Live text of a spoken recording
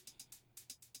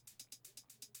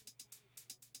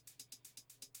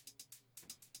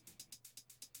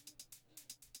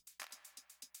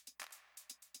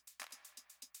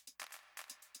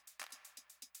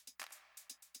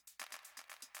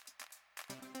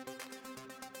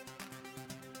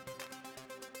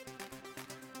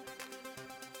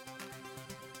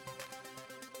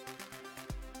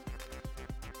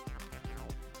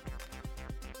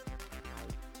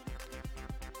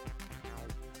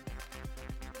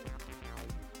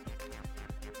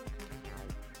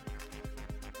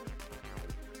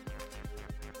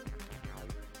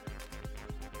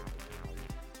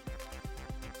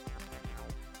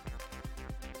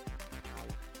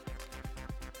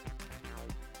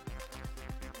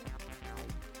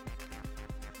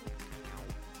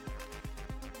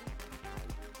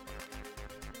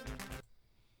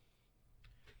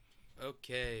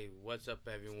Okay, what's up,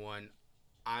 everyone?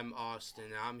 I'm Austin.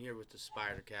 I'm here with the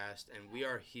Spidercast, and we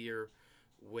are here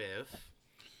with.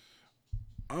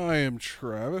 I am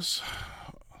Travis.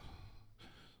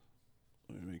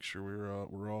 Let me make sure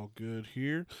we're all good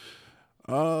here.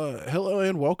 Hello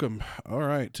and welcome. All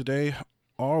right, today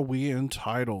are we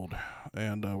entitled,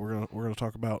 and we're gonna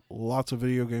talk about lots of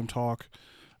video game talk.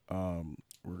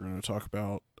 We're gonna talk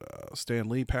about Stan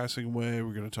Lee passing away.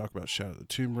 We're gonna talk about Shadow of the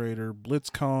Tomb Raider,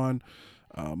 BlitzCon,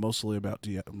 mostly about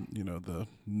the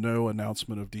no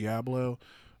announcement of Diablo.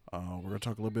 We're gonna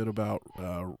talk a little bit about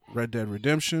Red Dead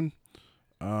Redemption.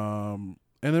 And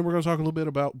then we're going to talk a little bit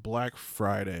about Black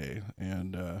Friday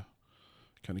and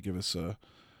kind of give us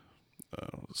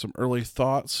some early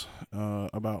thoughts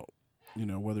about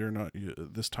whether or not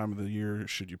this time of the year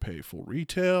should you pay full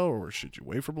retail or should you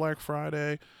wait for Black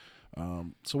Friday.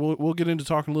 So we'll get into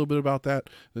talking a little bit about that,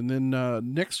 and then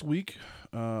next week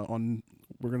on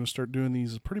we're going to start doing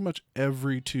these pretty much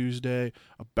every Tuesday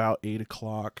about 8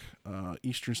 o'clock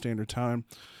Eastern Standard Time.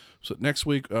 So next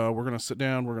week we're going to sit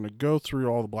down. We're going to go through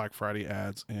all the Black Friday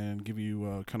ads and give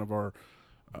you kind of our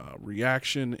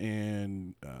reaction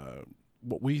and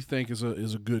what we think is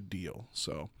a good deal.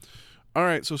 So, all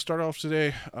right. So start off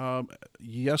today.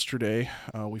 Yesterday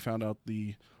we found out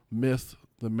the myth,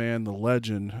 the man, the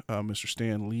legend, Mr.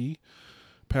 Stan Lee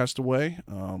passed away.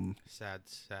 Sad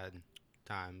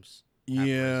times have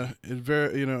Yeah, risen it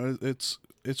very it's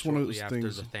one of shortly those after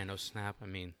things. the Thanos snap. I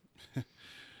mean,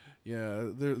 Yeah,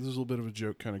 there's a little bit of a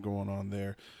joke kind of going on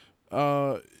there.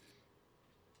 Uh,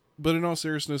 but in all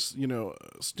seriousness,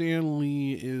 Stan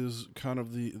Lee is kind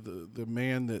of the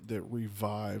man that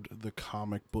revived the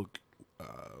comic book,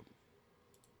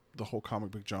 the whole comic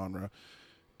book genre,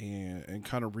 and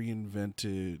kind of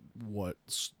reinvented what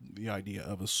the idea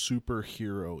of a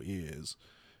superhero is.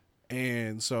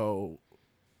 And so,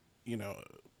 you know,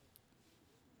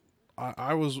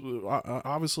 I was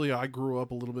obviously I grew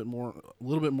up a little bit more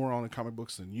on the comic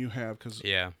books than you have, because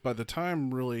yeah, by the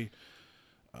time really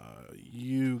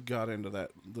you got into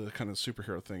the kind of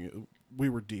superhero thing, we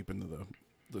were deep into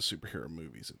the superhero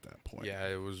movies at that point. yeah,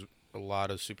 it was a lot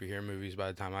of superhero movies by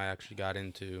the time I actually got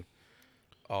into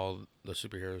all the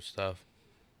superhero stuff.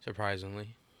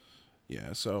 Surprisingly,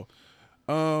 Yeah, so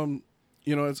um,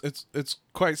 it's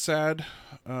quite sad.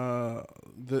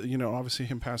 That obviously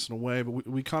him passing away, but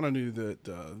we kind of knew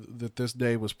that this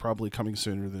day was probably coming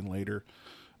sooner than later.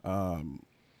 Um,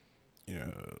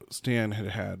 Stan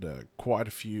had quite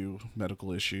a few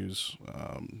medical issues.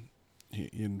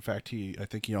 In fact, I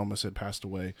think he almost had passed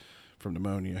away from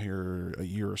pneumonia here a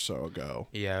year or so ago.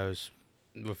 yeah, it was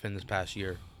within this past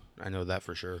year. I know that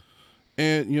for sure.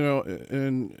 And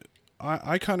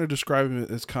I kind of describe him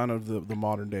as kind of the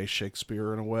modern day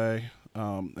Shakespeare in a way.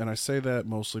 And I say that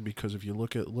mostly because if you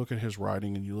look at his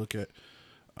writing and you look at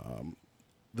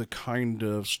the kind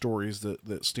of stories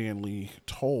that Stan Lee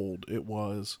told, it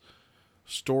was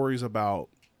stories about,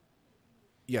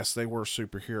 yes, they were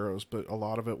superheroes, but a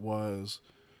lot of it was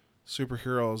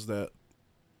superheroes that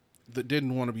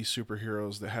didn't want to be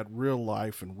superheroes, that had real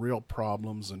life and real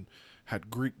problems and had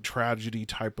Greek tragedy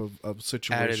type of Added a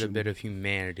situation. bit of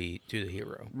humanity to the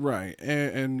hero. Right.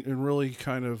 And really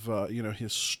kind of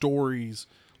his stories,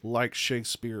 like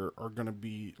Shakespeare, are gonna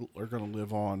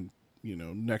live on,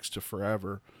 next to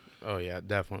forever. Oh yeah,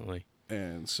 definitely.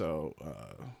 And so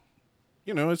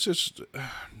it's just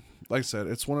like I said,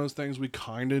 it's one of those things we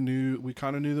kind of knew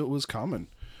that was coming.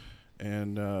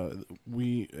 And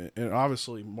and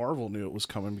obviously Marvel knew it was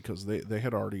coming because they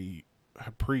had already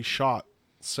pre-shot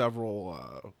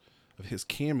several of his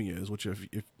cameos, which if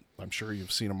I'm sure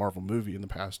you've seen a Marvel movie in the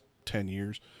past 10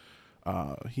 years,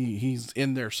 he's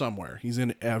in there somewhere. He's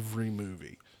in every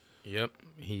movie. Yep,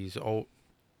 he's old.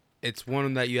 It's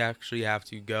one that you actually have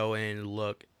to go and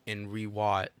look and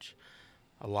rewatch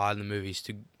a lot of the movies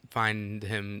to find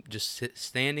him just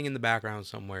standing in the background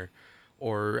somewhere,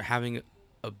 or having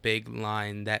a big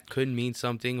line that could mean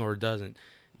something or doesn't.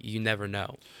 You never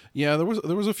know. Yeah, there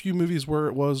was a few movies where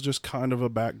it was just kind of a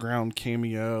background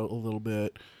cameo a little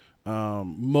bit.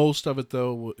 Most of it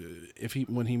though, if he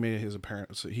when he made his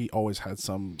appearance, he always had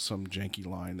some janky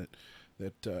line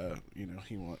that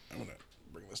he want. I'm gonna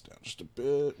bring this down just a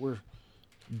bit.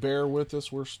 Bear with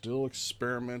us. We're still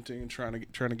experimenting and trying to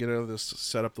get out of this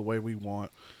set up the way we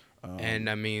want. And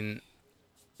I mean,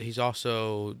 he's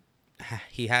also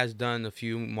he has done a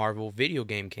few Marvel video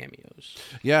game cameos.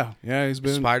 Yeah, he's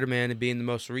been. Spider-Man being the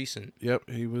most recent. Yep,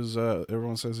 he was.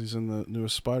 Everyone says he's in the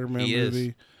newest Spider-Man He is.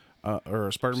 movie, or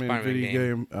a Spider-Man Spider-Man video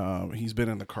game. game. He's been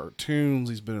in the cartoons.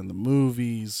 He's been in the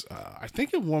movies. I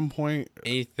think at one point,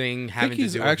 Anything having to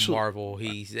he's do with actually. Marvel,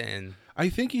 he's in. I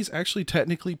think he's actually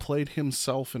technically played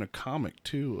himself in a comic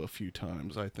too a few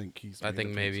times. I think he's. I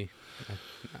think maybe.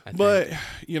 But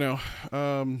you know,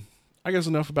 I guess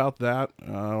enough about that.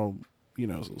 You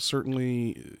know,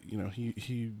 certainly, you know,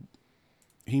 he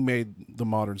made the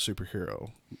modern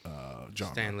superhero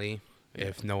genre. Stan Lee. Yeah.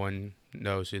 If no one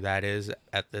knows who that is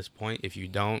at this point, if you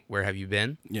don't, where have you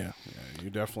been? Yeah, you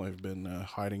definitely have been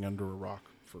hiding under a rock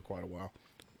for quite a while.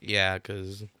 Yeah,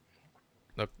 because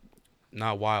look,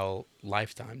 not a while,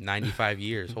 lifetime, 95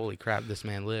 years. Holy crap, this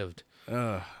man lived.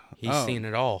 He's seen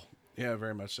it all. Yeah,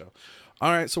 very much so.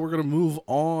 All right, so we're going to move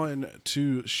on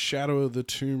to Shadow of the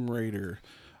Tomb Raider.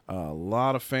 A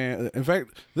lot of in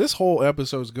fact, this whole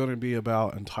episode is going to be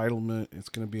about entitlement. It's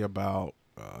going to be about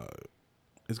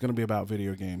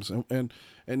video games,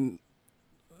 and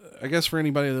I guess for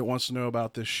anybody that wants to know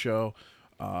about this show,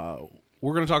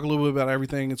 we're going to talk a little bit about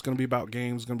everything. It's going to be about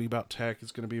games. It's going to be about tech.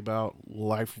 It's going to be about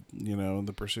life. You know,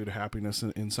 the pursuit of happiness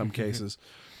in some cases.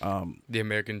 The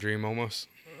American dream, almost.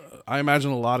 I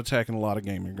imagine a lot of tech and a lot of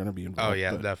gaming are going to be involved. Oh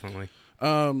yeah, definitely.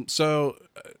 So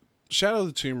Shadow of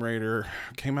the Tomb Raider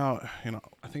came out, you know,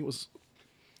 I think it was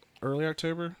early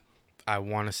October. I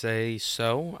want to say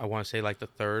so. I want to say like the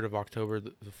 3rd of October,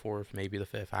 the 4th, maybe the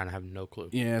 5th. I have no clue.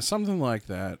 Yeah, something like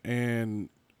that. And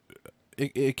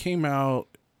it came out,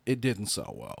 it didn't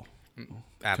sell well.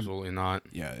 Absolutely not.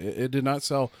 Yeah, it did not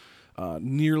sell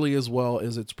nearly as well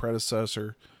as its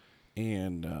predecessor.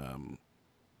 And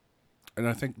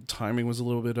I think timing was a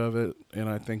little bit of it. And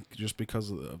I think just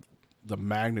because of the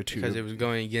magnitude. Because it was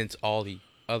going against all the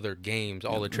other games,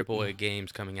 all the AAA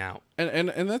games coming out. And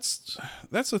that's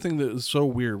the thing that is so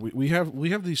weird. We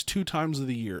have these 2 times of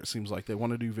the year, it seems like they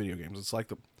want to do video games. It's like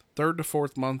the 3rd to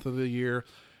 4th month of the year,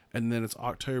 and then it's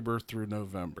October through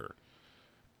November.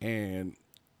 And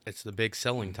it's the big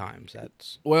selling times.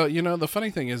 That's well, you know, the funny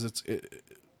thing is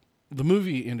the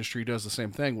movie industry does the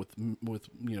same thing with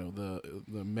you know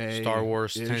the May. Star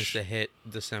Wars tends to hit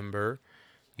December.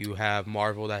 You have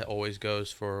Marvel that always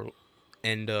goes for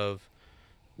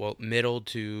middle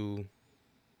to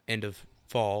end of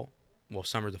fall, well,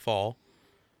 summer to fall.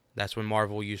 That's when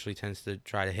Marvel usually tends to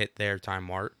try to hit their time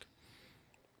mark.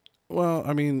 Well,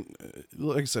 I mean,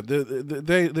 like I said,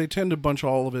 they tend to bunch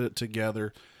all of it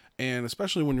together, and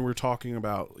especially when we're talking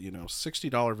about, you know,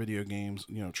 $60 video games,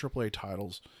 you know, AAA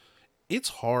titles, it's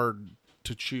hard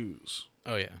to choose.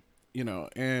 Oh yeah, you know,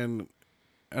 and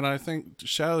I think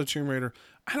Shadow of the Tomb Raider,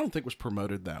 I don't think was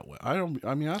promoted that way. I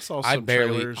saw some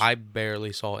trailers. I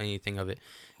barely saw anything of it.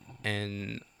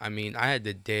 And I mean, I had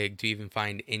to dig to even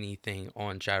find anything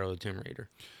on Shadow of the Tomb Raider.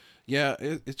 Yeah,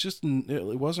 it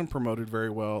wasn't promoted very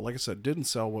well. Like I said, didn't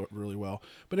sell really well.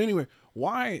 But anyway,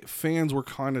 why fans were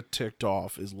kind of ticked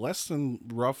off is less than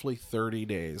roughly 30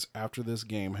 days after this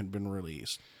game had been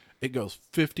released, it goes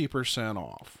 50%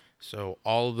 off. So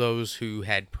all those who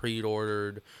had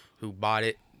pre-ordered, who bought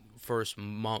it first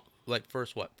month, like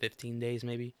first 15 days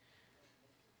maybe.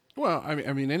 Well, I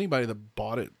mean, anybody that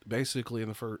bought it basically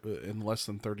in less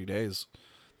than 30 days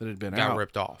that had been got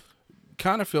ripped off.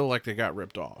 Kind of feel like they got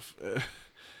ripped off.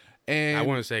 And I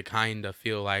want to say kind of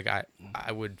feel like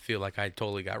I would feel like I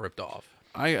totally got ripped off.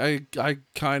 I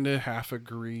kind of half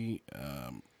agree,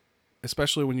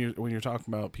 especially when you're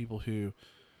talking about people who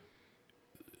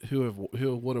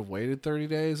would have waited 30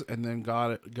 days and then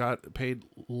got paid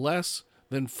less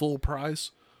than full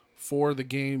price for the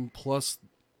game plus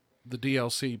the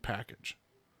DLC package.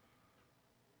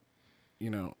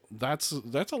 You know, that's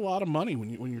a lot of money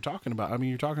when you're talking about. I mean,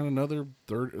 you're talking another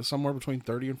somewhere between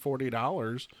 $30 and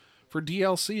 $40 for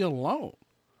DLC alone.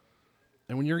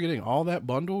 And when you're getting all that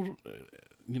bundled,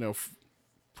 you know,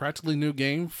 practically new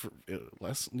game for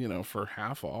less, you know, for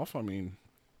half off. I mean,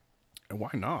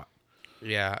 why not?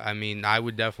 Yeah, I mean, I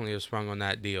would definitely have sprung on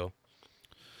that deal.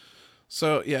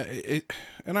 So yeah,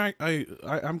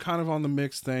 I'm kind of on the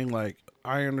mixed thing. Like,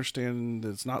 I understand that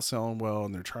it's not selling well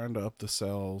and they're trying to up the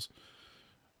sales,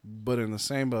 but in the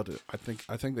same boat, I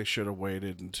think they should have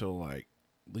waited until like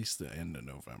at least the end of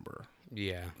November.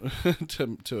 Yeah.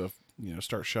 to you know,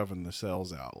 start shoving the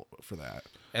sales out for that.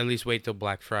 At least wait till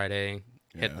Black Friday,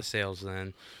 hit the sales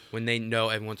then, when they know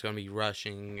everyone's going to be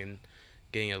rushing and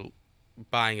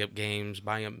buying up games,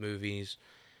 buying up movies,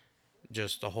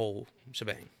 just the whole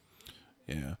shebang.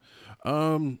 Yeah.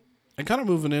 And kind of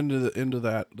moving into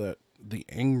the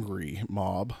angry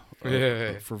mob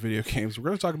for video games. We're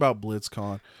going to talk about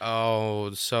BlizzCon.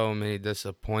 Oh, so many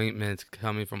disappointments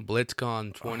coming from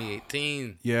BlizzCon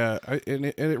 2018. Yeah, and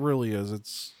it really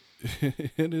is.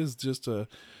 It is just a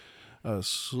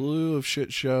slew of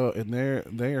shit show, and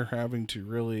they are having to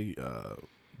really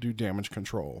do damage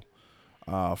control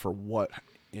for what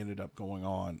ended up going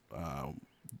on.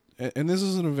 and this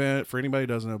is an event for anybody who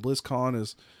doesn't know.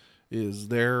 BlizzCon is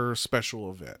their special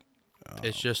event.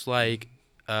 It's just like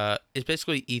it's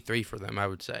basically E3 for them, I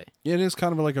would say. It is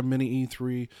kind of like a mini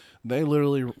E3. They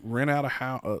literally rent out a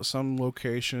house, some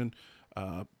location.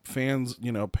 Fans,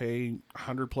 pay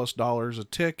 $100+ a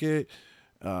ticket.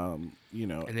 And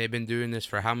they've been doing this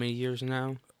for how many years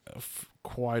now?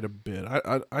 Quite a bit.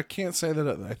 I can't say that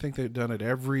I think they've done it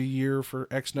every year for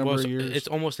X number of years. It's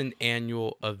almost an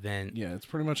annual event. Yeah, it's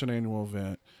pretty much an annual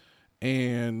event,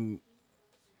 and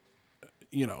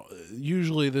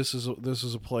usually this is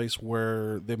a place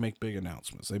where they make big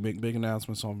announcements. They make big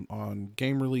announcements on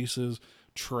game releases,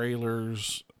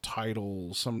 trailers,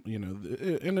 titles.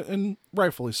 And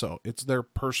rightfully so. It's their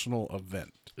personal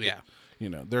event. Yeah.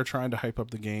 They're trying to hype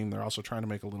up the game. They're also trying to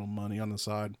make a little money on the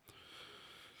side.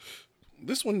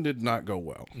 This one did not go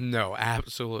well. No,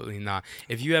 absolutely not.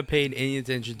 If you have paid any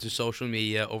attention to social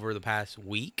media over the past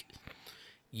week,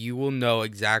 you will know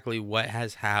exactly what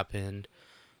has happened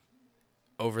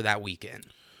over that weekend.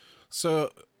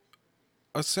 So,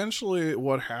 essentially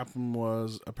what happened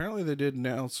was, apparently they did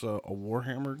announce a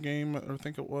Warhammer game, I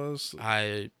think it was. All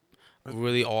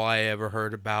I ever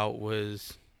heard about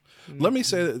was... Let me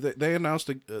say that they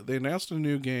announced a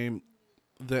new game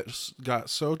that got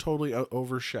so totally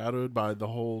overshadowed by the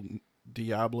whole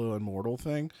Diablo Immortal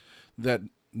thing that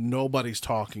nobody's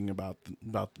talking about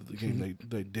the game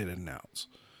they did announce,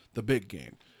 the big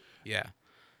game. Yeah.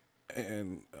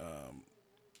 And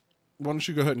why don't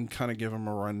you go ahead and kind of give them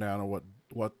a rundown of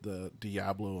what the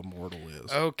Diablo Immortal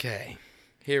is? Okay,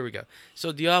 here we go.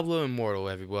 So Diablo Immortal,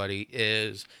 everybody,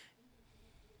 is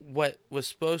what was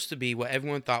supposed to be, what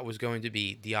everyone thought was going to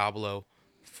be Diablo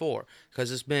 4,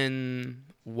 because it's been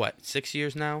 6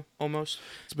 years now, almost.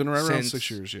 It's been around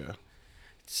 6 years, yeah.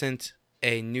 Since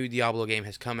a new Diablo game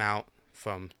has come out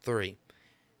from 3,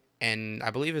 and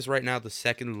I believe it's right now the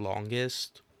second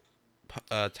longest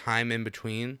time in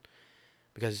between,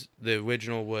 because the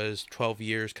original was 12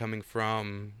 years, coming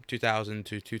from 2000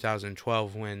 to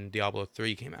 2012 when Diablo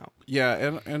 3 came out.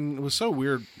 Yeah, and it was so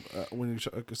weird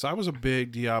because I was a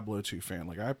big Diablo 2 fan.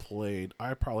 Like, I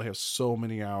probably have so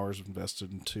many hours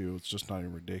invested in 2. It's just not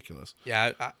even ridiculous.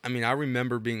 Yeah, I mean, I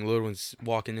remember being little and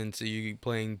walking into you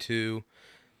playing 2,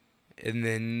 and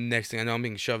then next thing I know, I'm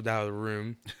being shoved out of the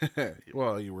room.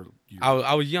 Well,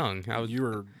 I was young. You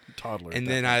were a toddler. And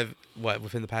then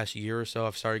within the past year or so,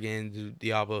 I've started getting into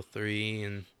Diablo 3,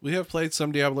 and we have played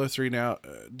some Diablo 3 now.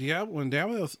 Diablo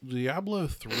 3,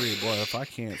 boy, if I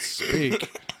can't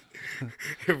speak.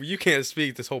 If you can't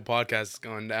speak, this whole podcast is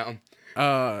going down.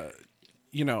 I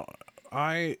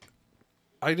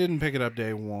didn't pick it up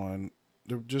day one.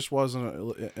 There just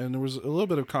wasn't, and there was a little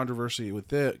bit of controversy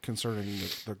with it concerning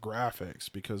the graphics,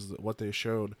 because what they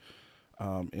showed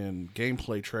in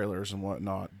gameplay trailers and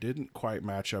whatnot didn't quite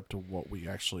match up to what we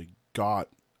actually got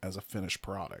as a finished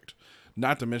product.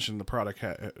 Not to mention the product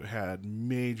had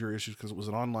major issues because it was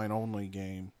an online only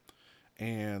game,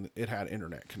 and it had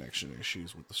internet connection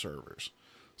issues with the servers.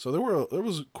 So there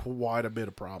was quite a bit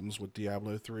of problems with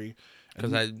Diablo 3.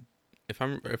 Because if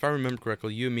I remember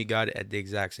correctly, you and me got it at the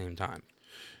exact same time.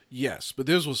 Yes, but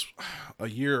this was a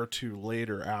year or two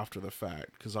later after the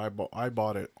fact, because I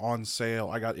bought it on sale.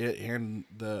 I got it and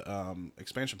the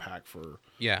expansion pack for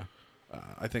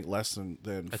I think less than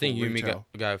I think you and me got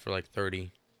it for like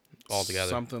 30 altogether,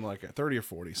 something like that, 30 or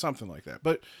 40, something like that.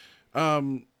 But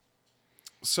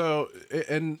so,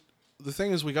 and the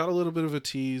thing is, we got a little bit of a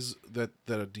tease that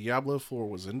a Diablo 4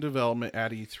 was in development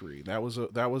at E3. That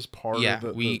was part of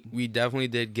the... we definitely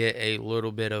did get a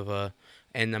little bit of a...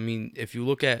 And, I mean, if you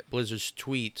look at Blizzard's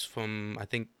tweets from, I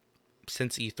think,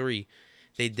 since E3,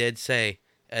 they did say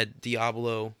a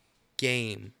Diablo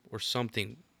game or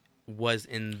something was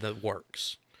in the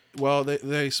works. Well,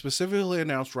 they specifically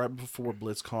announced right before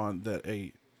BlizzCon that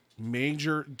a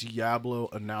major Diablo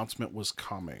announcement was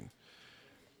coming.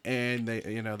 And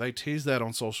they teased that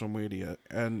on social media,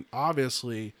 and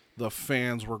obviously the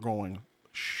fans were going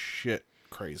shit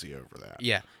crazy over that.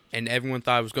 Yeah, and everyone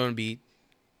thought it was going to be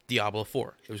Diablo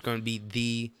 4. It was going to be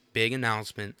the big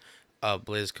announcement of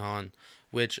BlizzCon,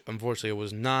 which unfortunately it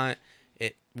was not.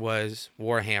 It was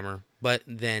Warhammer, but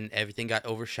then everything got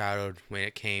overshadowed when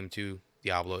it came to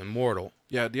Diablo Immortal.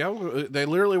 Yeah, Diablo. They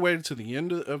literally waited to the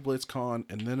end of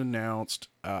BlizzCon and then announced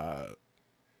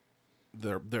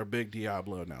their big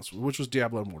Diablo announcement, which was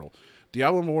Diablo Immortal.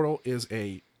 Diablo Immortal is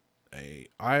a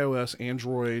iOS,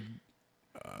 Android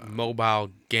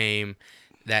mobile game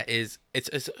that is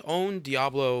its own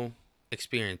Diablo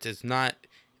experience. It's not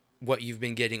what you've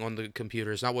been getting on the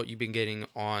computer. It's not what you've been getting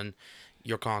on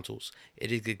your consoles.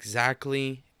 It is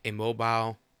exactly a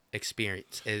mobile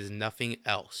experience. It is nothing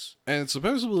else. And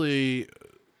supposedly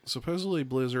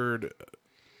Blizzard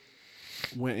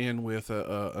went in with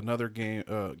another game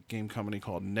company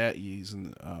called NetEase,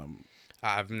 and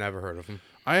I've never heard of them.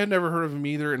 I had never heard of them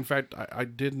either. In fact, I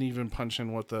didn't even punch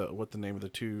in what the name of the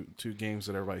two games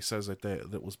that everybody says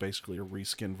that was basically a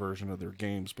reskin version of their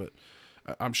games. But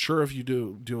I'm sure if you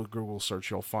do a Google search,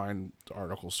 you'll find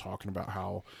articles talking about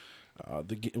how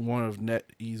one of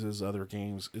NetEase's other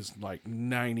games is like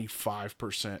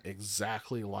 95%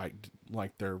 exactly like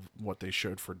what they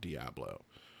showed for Diablo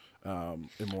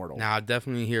Immortal. Now, I've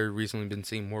definitely here recently been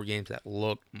seeing more games that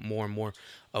look more and more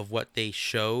of what they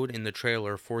showed in the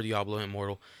trailer for Diablo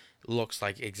Immortal looks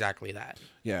like exactly that.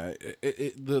 Yeah,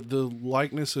 the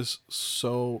likeness is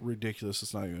so ridiculous,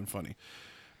 it's not even funny.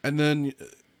 And then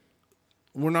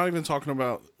we're not even talking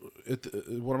about it.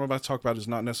 What I'm about to talk about is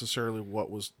not necessarily what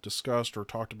was discussed or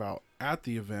talked about at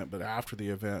the event, but after the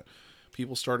event,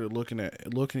 people started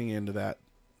looking into that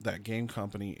game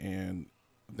company, and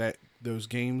that those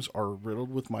games are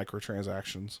riddled with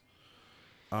microtransactions.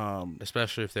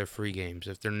 Especially if they're free games.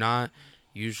 If they're not,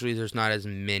 usually there's not as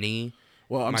many.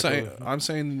 Well, I'm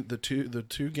saying the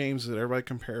two games that everybody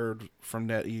compared from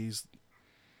NetEase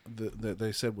that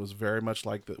they said was very much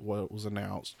like what was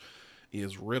announced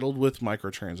is riddled with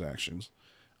microtransactions,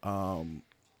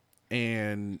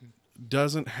 and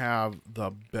doesn't have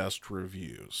the best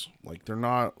reviews. Like, they're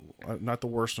not the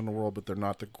worst in the world, but they're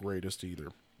not the greatest either.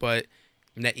 But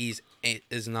NetEase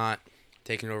is not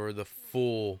taking over the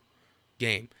full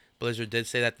game. Blizzard did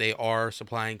say that they are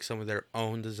supplying some of their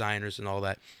own designers and all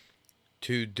that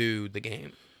to do the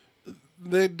game.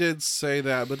 They did say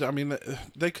that, but I mean,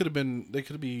 it could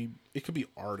be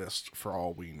artists for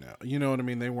all we know. You know what I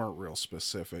mean? They weren't real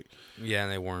specific. Yeah,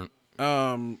 they weren't.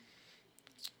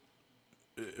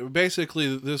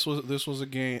 Basically, this was a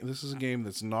game. This is a game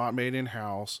that's not made in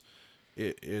house.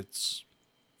 It's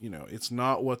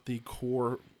not what the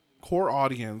core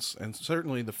audience, and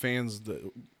certainly the fans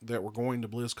that were going to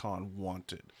BlizzCon,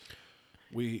 wanted.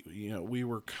 They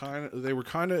were kind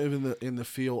of in the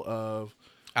feel of,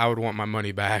 I would want my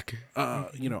money back.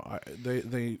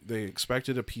 They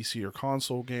expected a PC or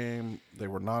console game. They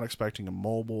were not expecting a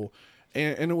mobile,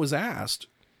 and it was asked,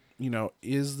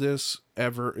 is this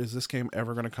game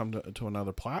ever going to come to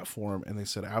another platform? And they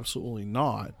said absolutely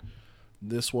not.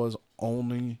 This was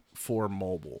only for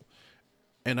mobile,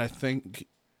 and I think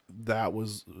that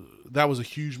was a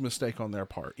huge mistake on their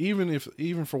part.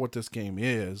 Even for what this game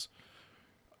is,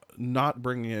 not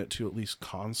bringing it to at least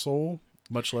console.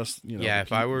 Much less, Yeah,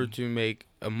 if I were to make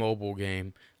a mobile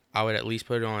game, I would at least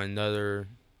put it on another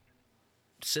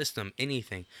system,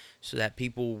 anything, so that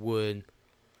people would,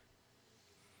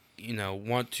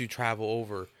 want to travel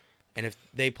over. And if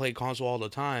they play console all the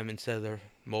time instead of their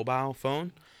mobile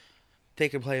phone, they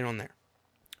could play it on there.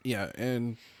 Yeah,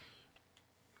 and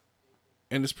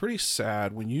it's pretty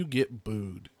sad when you get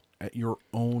booed at your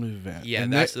own event. Yeah,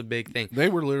 and that's the big thing. They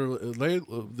were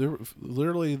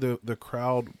literally the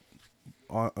crowd,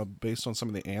 based on some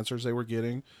of the answers they were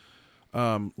getting,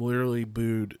 literally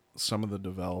booed some of the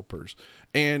developers.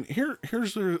 And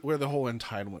here's where the whole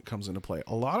entitlement comes into play.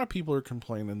 A lot of people are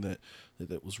complaining that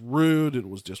it was rude, it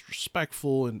was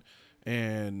disrespectful,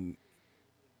 and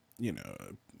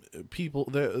people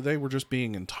they were just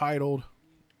being entitled.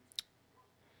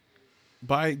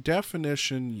 By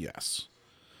definition, yes.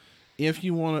 If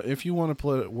you want to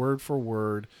put it word for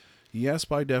word, yes,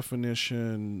 by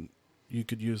definition, you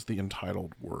could use the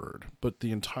entitled word. But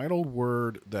the entitled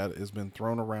word that has been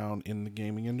thrown around in the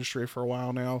gaming industry for a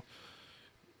while now,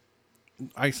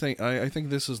 I think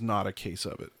this is not a case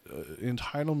of it.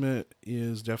 Entitlement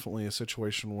is definitely a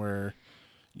situation where,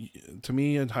 to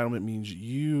me, entitlement means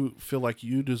you feel like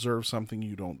you deserve something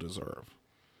you don't deserve.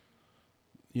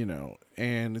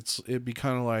 And it'd be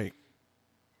kind of like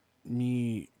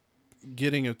me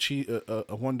getting a $1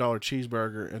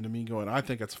 cheeseburger and to me going, I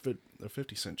think that's a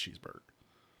 50-cent cheeseburger.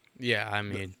 Yeah, I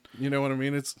mean, you know what I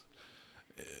mean?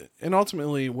 And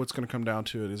ultimately what's going to come down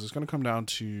to it's going to come down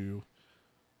to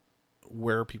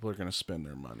where people are going to spend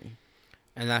their money.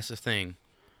 And that's the thing.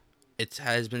 It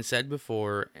has been said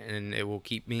before, and it will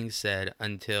keep being said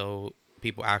until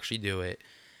people actually do it.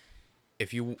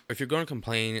 If you're going to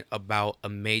complain about a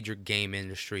major game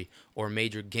industry or a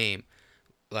major game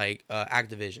like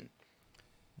Activision,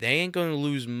 they ain't going to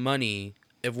lose money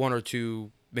if one or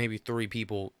two, maybe three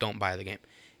people don't buy the game.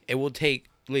 It will take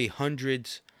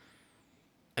hundreds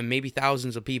and maybe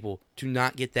thousands of people to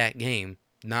not get that game,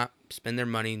 not spend their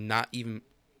money, not even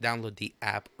download the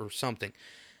app or something,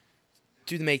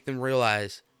 to make them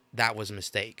realize that was a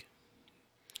mistake.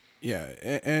 Yeah,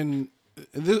 and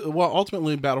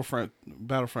ultimately, Battlefront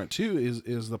 2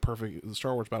 is the perfect. The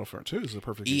Star Wars Battlefront 2 is the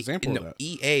perfect example of that.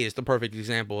 EA is the perfect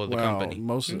example of the company.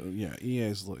 EA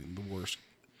is like the worst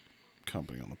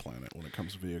company on the planet when it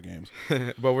comes to video games.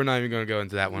 But we're not even going to go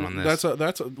into that one on this.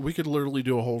 We could literally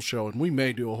do a whole show, and we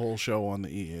may do a whole show on the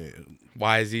EA.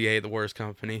 Why is EA the worst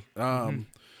company?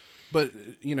 But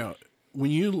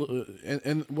when you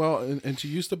and to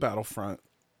use the Battlefront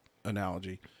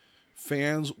analogy,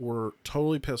 fans were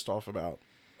totally pissed off about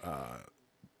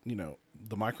the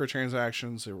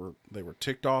microtransactions. They were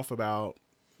ticked off about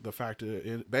the fact that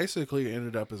it basically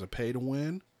ended up as a pay to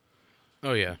win.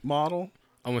 Oh yeah, model.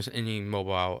 Almost any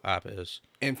mobile app is.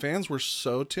 And fans were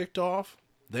so ticked off,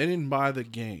 they didn't buy the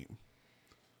game.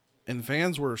 And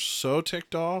fans were so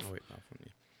ticked off. Oh, wait, not from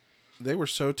you. They were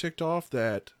so ticked off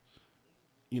that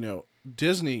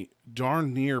Disney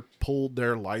darn near pulled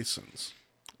their license.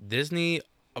 Disney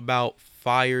about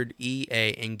fired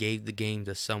EA and gave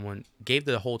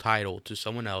the whole title to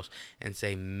someone else and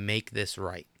say, make this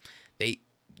right. They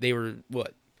were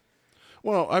what?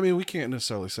 Well, I mean, we can't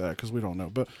necessarily say that because we don't know,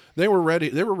 but they were ready.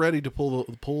 They were ready to pull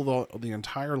the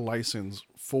entire license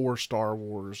for Star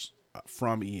Wars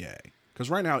from EA,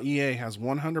 because right now EA has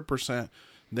 100%.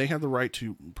 They have the right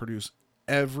to produce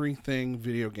everything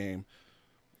video game.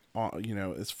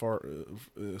 As far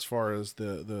as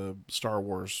the Star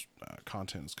Wars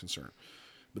content is concerned,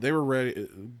 but they were ready.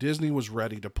 Disney was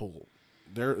ready to pull.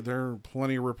 There are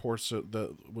plenty of reports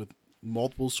that with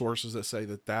multiple sources that say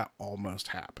that almost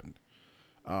happened.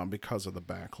 Because of the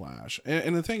backlash.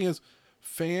 And the thing is,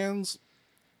 fans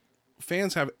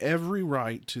have every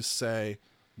right to say,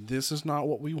 this is not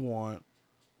what we want.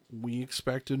 We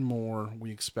expected more.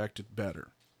 We expected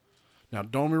better. Now,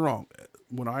 don't get me wrong.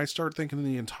 When I start thinking of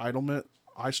the entitlement,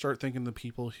 I start thinking the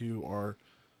people who are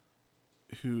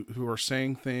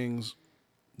saying things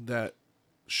that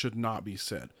should not be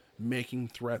said, making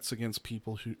threats against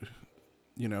people who,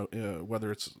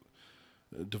 whether it's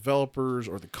developers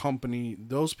or the company,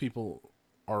 those people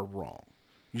are wrong.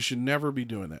 You should never be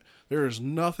doing that. There is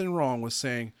nothing wrong with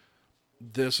saying,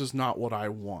 this is not what I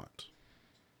want.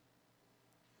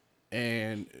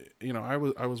 And I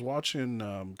was watching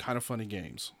Kind of Funny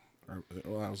Games,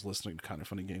 I was listening to Kind of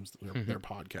Funny Games, their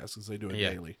podcast, because they do it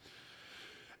daily.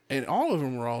 And all of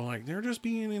them were all like, they're just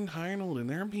being entitled and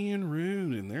they're being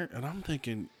rude and I'm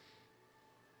thinking,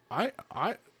 like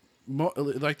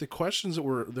the questions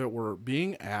that were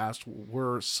being asked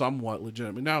were somewhat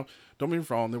legitimate. Now, don't get me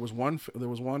wrong. There was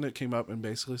one that came up and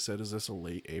basically said, "Is this a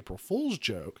late April Fool's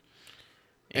joke?"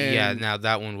 And yeah, now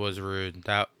that one was rude.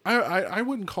 That I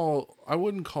wouldn't call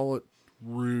it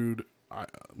rude.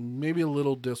 Maybe a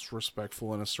little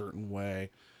disrespectful in a certain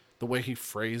way, the way he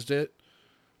phrased it.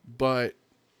 But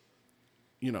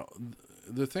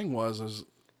the thing is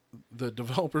the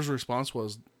developer's response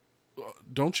was,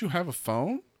 "Don't you have a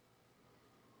phone?"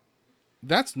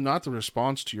 That's not the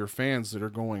response to your fans that are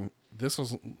going, this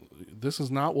is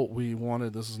not what we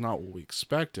wanted. This is not what we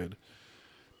expected.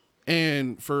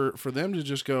 And for them to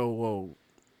just go, well,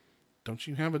 don't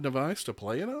you have a device to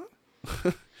play it on?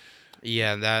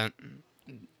 Yeah, that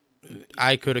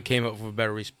I could have came up with a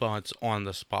better response on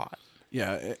the spot.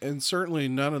 Yeah, and certainly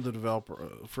none of the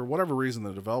for whatever reason,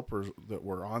 the developers that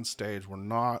were on stage were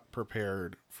not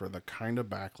prepared for the kind of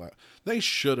backlash. They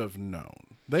should have known.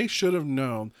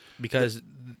 Because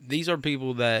these are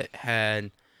people that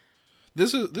had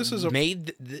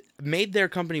made their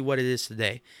company what it is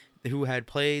today, who had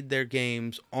played their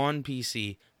games on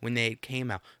PC when they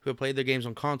came out, who had played their games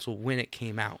on console when it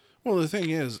came out. Well, the thing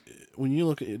is, when you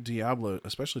look at Diablo,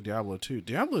 especially Diablo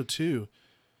 2,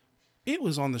 it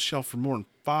was on the shelf for more than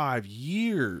 5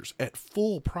 years at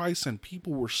full price, and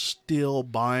people were still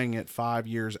buying it 5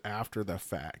 years after the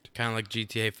fact. Kind of like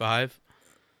GTA 5.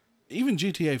 Even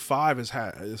GTA 5 has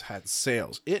had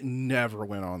sales. It never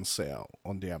went on sale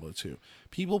on Diablo 2.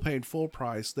 People paid full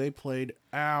price. They played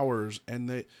hours,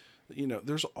 and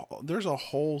there's a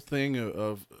whole thing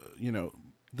of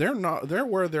they're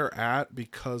where they're at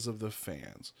because of the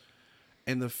fans.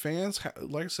 And the fans,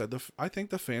 like I said, I think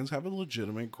the fans have a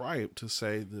legitimate gripe to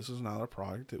say this is not a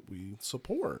product that we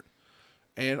support.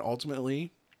 And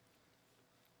ultimately,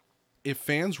 if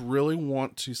fans really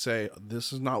want to say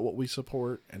this is not what we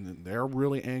support, and then they're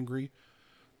really angry,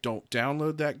 don't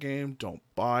download that game, don't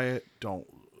buy it,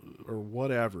 or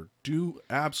whatever. Do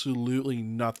absolutely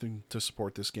nothing to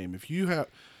support this game. If you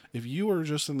are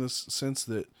just in this sense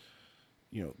that,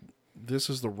 this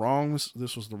was the wrong move,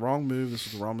 this was the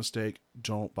wrong mistake,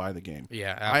 don't buy the game.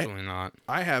 Yeah, absolutely not.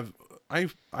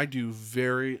 I do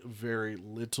very, very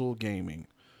little gaming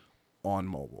on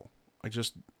mobile.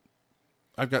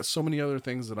 I've got so many other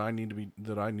things that I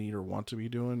need or want to be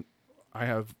doing. I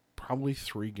have probably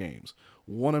 3 games.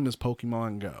 One of them is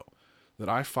Pokemon Go that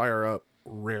I fire up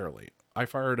rarely. I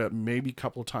fire it up maybe a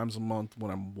couple of times a month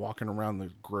when I'm walking around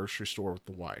the grocery store with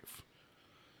the wife,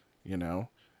 you know?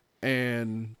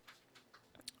 And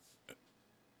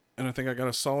I think I got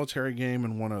a solitary game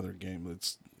and one other game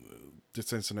that's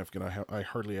insignificant. I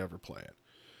hardly ever play it.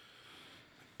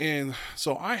 And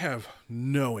so I have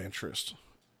no interest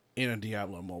in a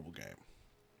Diablo mobile game.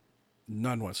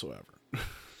 None whatsoever.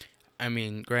 I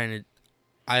mean, granted,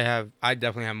 I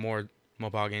definitely have more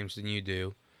mobile games than you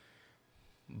do,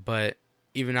 but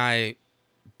even I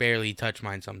barely touch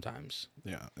mine sometimes.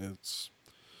 Yeah, it's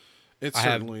I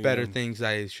certainly have better things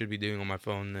I should be doing on my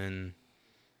phone than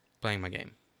playing my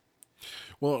game.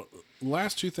 Well,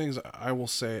 last 2 things I will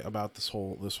say about this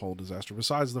whole disaster,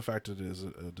 besides the fact that it is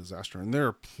a disaster, and there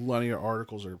are plenty of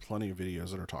articles or plenty of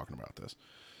videos that are talking about this.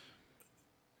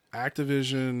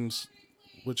 Activision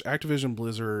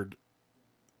Blizzard,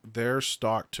 their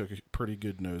stock took a pretty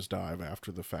good nosedive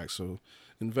after the fact, so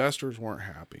investors weren't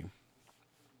happy.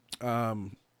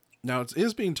 Now it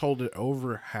is being told that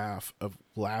over half of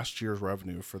last year's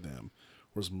revenue for them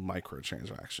was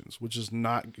microtransactions, which is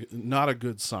not a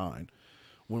good sign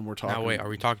when we're talking. Now wait, are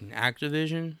we talking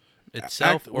Activision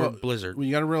itself or Blizzard? Well,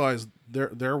 you got to realize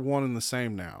they're one and the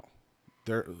same now.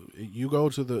 You go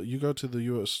to the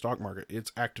U.S. stock market,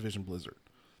 it's Activision Blizzard.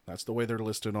 That's the way they're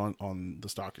listed on the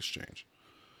stock exchange.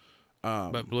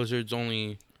 But Blizzard's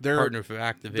only partner for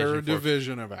Activision. They're a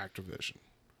division of Activision.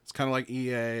 It's kind of like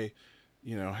EA,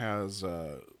 has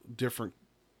different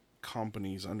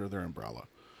companies under their umbrella.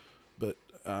 But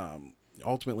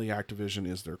ultimately, Activision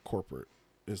is their corporate,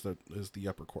 is the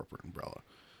upper corporate umbrella.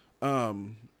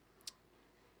 And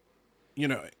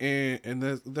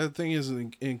the thing is,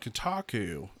 in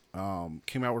Kotaku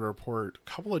came out with a report a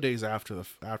couple of days after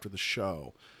the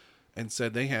show, and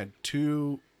said they had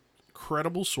 2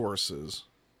 credible sources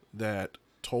that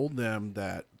told them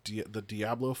that the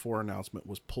Diablo 4 announcement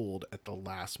was pulled at the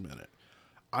last minute.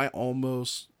 I am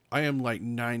like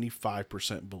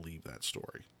 95% believe that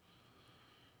story.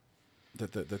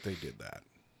 That they did that.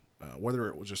 Whether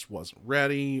it just wasn't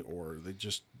ready, or they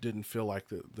just didn't feel like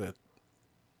that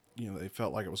they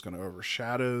felt like it was going to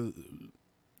overshadow.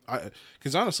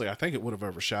 Because honestly, I think it would have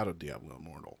overshadowed Diablo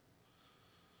Immortal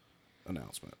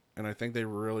announcement, and I think they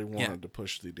really wanted to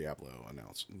push the Diablo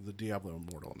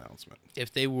Immortal announcement.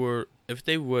 If they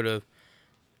would have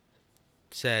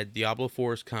said Diablo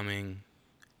 4 is coming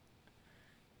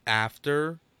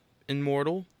after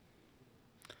Immortal,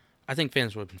 I think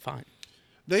fans would have been fine.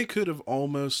 They could have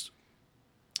almost.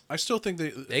 I still think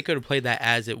they could have played that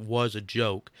as it was a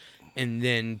joke, and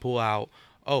then pull out.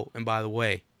 Oh, and by the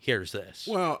way, here's this.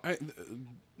 Well,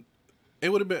 it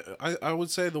would have been. I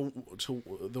would say the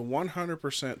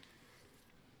 100%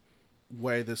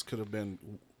 way this could have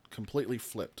been completely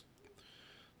flipped.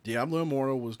 Diablo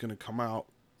Immortal was going to come out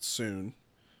soon.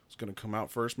 It's going to come out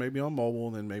first, maybe on mobile,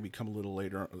 and then maybe come a little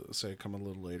later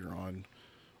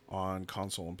on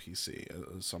console and PC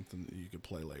as something that you could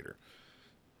play later.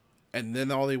 And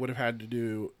then all they would have had to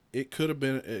do, it could have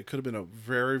been a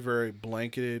very, very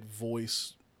blanketed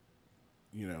voice,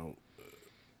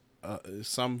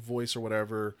 some voice or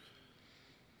whatever,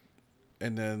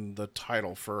 and then the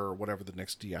title for whatever the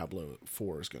next Diablo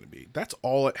 4 is going to be. That's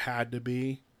all it had to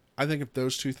be. I think if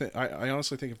those 2 things, I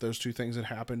honestly think if those 2 things had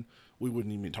happened, we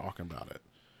wouldn't even be talking about it.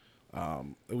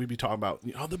 We'd be talking about,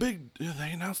 they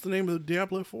announced the name of the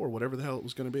Diablo 4, whatever the hell it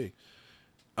was going to be.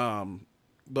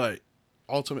 But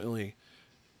ultimately,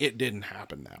 it didn't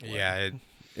happen that way. Yeah,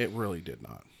 it really did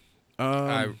not.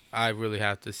 I really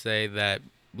have to say that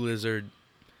Blizzard,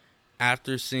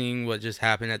 after seeing what just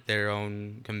happened at their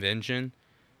own convention,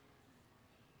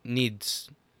 needs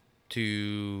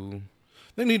to.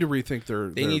 They need to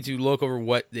rethink They need to look over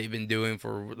what they've been doing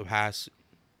for the past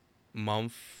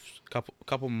month,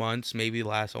 couple months, maybe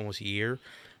last almost a year,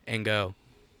 and go,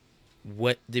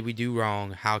 what did we do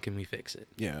wrong? How can we fix it?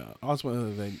 Yeah,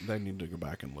 ultimately they need to go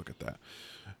back and look at that.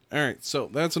 All right, so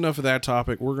that's enough of that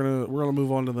topic. We're gonna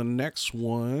move on to the next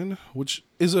one, which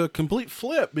is a complete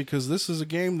flip, because this is a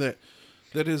game that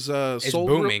is it's sold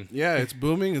booming. It's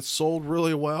booming. It's sold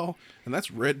really well, and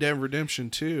that's Red Dead Redemption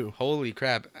 2. Holy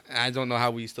crap! I don't know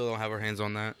how we still don't have our hands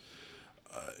on that.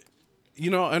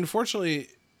 Unfortunately,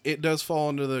 it does fall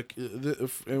into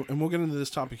and we'll get into this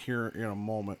topic here in a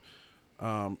moment.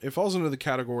 It falls into the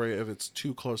category of it's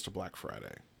too close to Black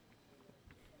Friday.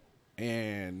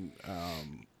 And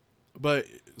but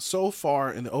so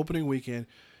far in the opening weekend,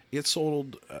 it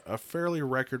sold a fairly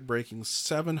record-breaking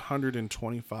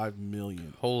 725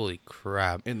 million Holy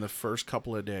crap. in the first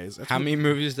couple of days. How many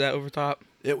movies is that over top?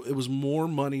 It was more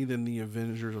money than the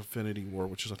Avengers Infinity War,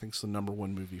 which is I think is the number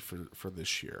one movie for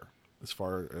this year as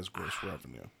far as gross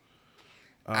revenue.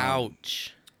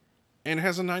 Ouch. And it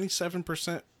has a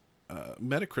 97%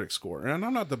 Metacritic score. And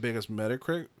I'm not the biggest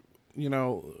Metacritic, you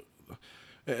know,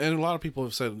 and a lot of people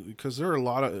have said, because there are a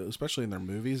lot of, especially in their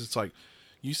movies, it's like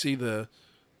you see the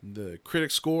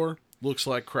critic score looks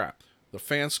like crap. The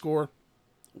fan score,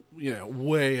 you know,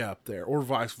 way up there, or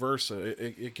vice versa.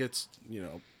 It gets, you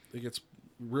know, it gets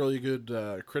really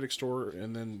good critic score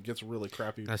and then gets really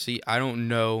crappy. Now, see, I don't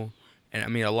know. And I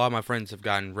mean, a lot of my friends have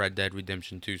gotten Red Dead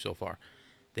Redemption 2 so far.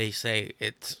 They say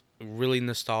it's really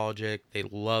nostalgic. They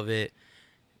love it.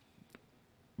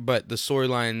 But the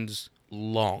storyline's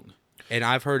long. And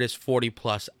I've heard it's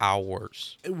 40+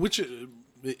 hours. Which It's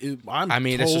a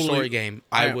totally, story game.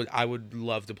 I would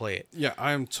love to play it. Yeah,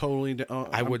 I am totally.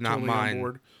 I would not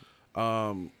mind.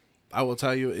 On board. I will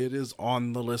tell you, it is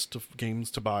on the list of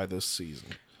games to buy this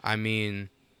season. I mean,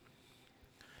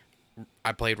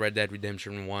 I played Red Dead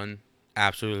Redemption 1.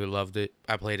 Absolutely loved it.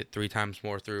 I played it 3 times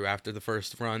more through after the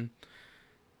first run.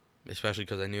 Especially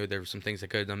because I knew there were some things I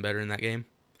could have done better in that game.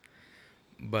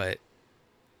 But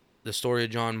the story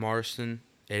of John Marston,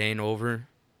 it ain't over.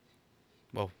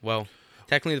 Well,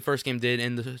 technically the first game did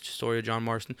end the story of John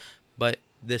Marston. But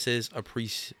this is a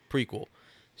prequel.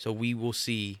 So we will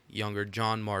see younger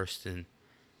John Marston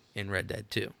in Red Dead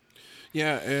 2.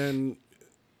 Yeah, and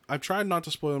I've tried not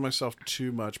to spoil myself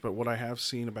too much, but what I have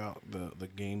seen about the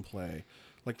gameplay,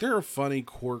 like there are funny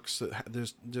quirks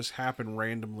that just happen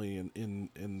randomly in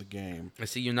the game. I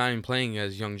see you're not even playing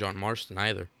as young John Marston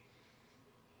either.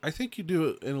 I think you do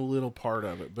it in a little part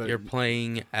of it, but You're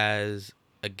playing as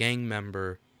a gang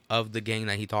member of the gang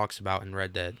that he talks about in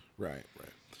Red Dead. Right.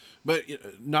 But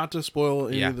not to spoil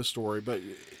any Yeah. of the story, but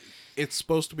it's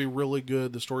supposed to be really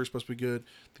good. The story's supposed to be good.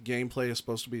 The gameplay is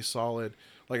supposed to be solid.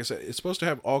 Like I said, it's supposed to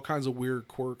have all kinds of weird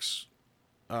quirks.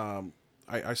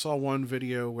 I saw one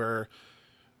video where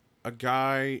a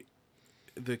guy,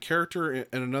 the character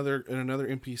and another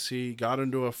NPC got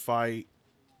into a fight,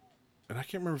 and I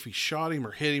can't remember if he shot him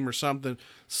or hit him or something.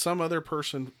 Some other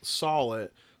person saw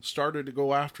it, started to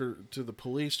go after to the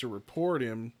police to report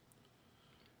him,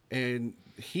 and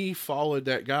he followed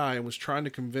that guy and was trying to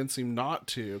convince him not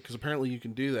to, because apparently you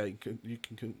can do that. You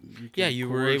can Yeah, you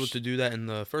were able to do that in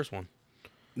the first one.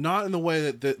 Not in the way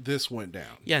that this went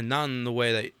down. Yeah, not in the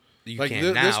way that you Like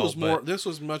can now. This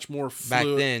was much more back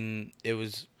fluid. then, it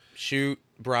was shoot,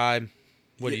 bribe.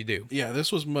 What do you do? Yeah,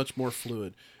 this was much more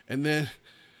fluid. And then,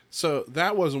 so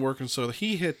that wasn't working. So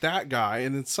he hit that guy,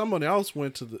 and then someone else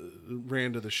ran to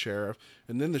the sheriff,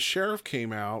 and then the sheriff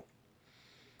came out,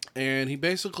 and he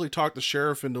basically talked the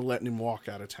sheriff into letting him walk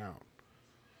out of town.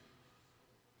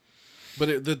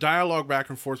 But the dialogue back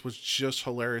and forth was just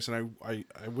hilarious, and I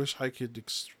wish I could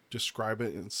describe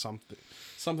it in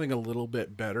something a little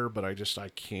bit better, but I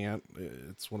can't.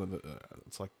 It's one of the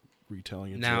it's like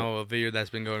retelling it. Now, a video that's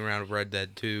been going around of Red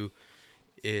Dead 2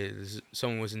 is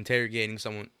someone was interrogating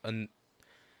someone.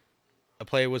 A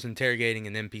player was interrogating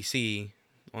an NPC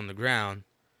on the ground.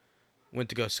 Went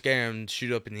to go scare him,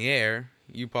 shoot up in the air.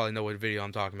 You probably know what video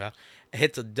I'm talking about. It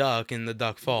hits a duck and the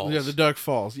duck falls. Yeah, the duck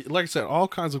falls. Like I said, all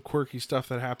kinds of quirky stuff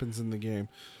that happens in the game.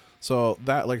 So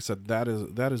that, like I said, that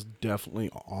is definitely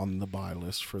on the buy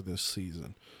list for this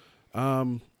season.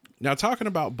 Now talking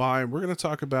about buying, we're going to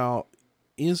talk about,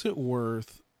 is it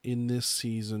worth in this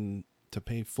season to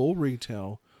pay full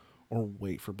retail or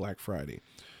wait for Black Friday?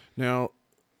 Now,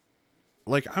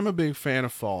 like, I'm a big fan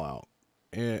of Fallout.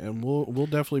 And we'll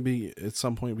definitely be at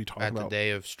some point be talking about the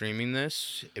day of streaming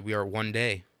this. We are 1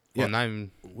 day. Well, Yeah. not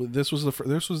even,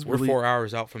 we're 4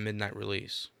 hours out from midnight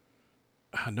release.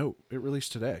 No, it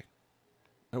released today.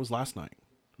 That was last night.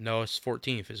 No, it's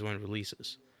 14th is when it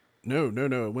releases. No,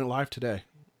 it went live today.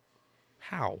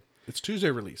 How? It's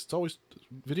Tuesday release. It's always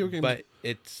video game. But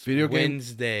it's Video game-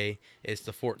 Wednesday. It's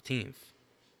the 14th.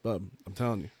 I'm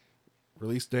telling you,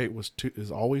 release date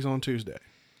is always on Tuesday.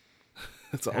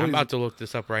 I'm about to look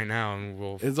this up right now,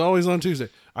 and It's always on Tuesday.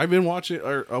 I've been watching,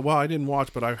 I didn't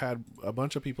watch, but I've had a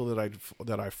bunch of people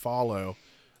that I follow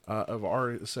have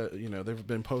already said, they've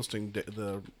been posting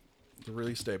the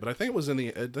release date. But I think it was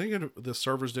the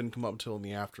servers didn't come up until in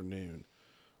the afternoon.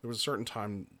 There was a certain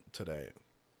time today.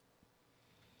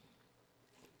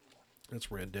 It's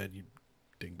Red Dead, you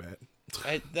dingbat.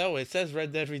 No, it says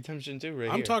Red Dead Redemption 2 right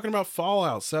here. I'm talking about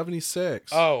Fallout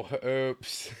 76. Oh,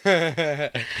 oops.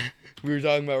 We were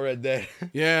talking about Red Dead.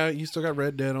 Yeah, you still got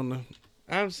Red Dead on the...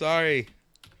 I'm sorry.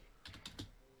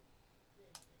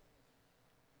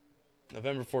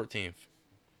 November 14th.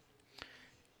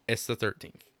 It's the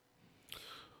 13th.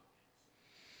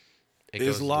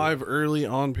 Is live early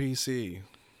on PC.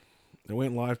 It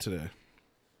went live today.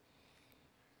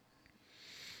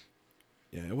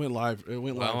 Yeah, it went live.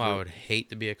 Well, I would hate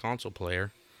to be a console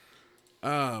player.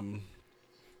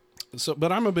 So,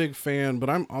 but I'm a big fan. But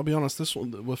I'll be honest. This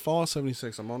one with Fallout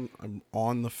 76, I'm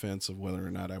on the fence of whether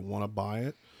or not I want to buy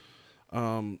it.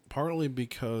 Partly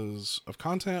because of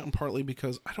content, and partly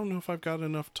because I don't know if I've got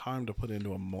enough time to put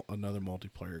into another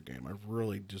multiplayer game. I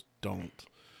really just don't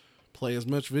play as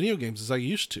much video games as I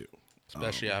used to,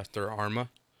 especially after Arma.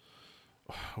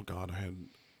 Oh God, I had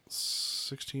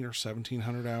 16 or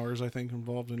 1700 hours I think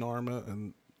involved in Arma,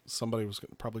 and somebody was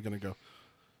probably going to go,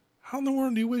 "How in the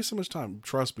world do you waste so much time?"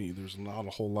 Trust me, there's not a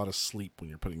whole lot of sleep when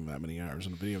you're putting that many hours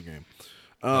in a video game.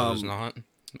 No, there's not.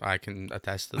 I can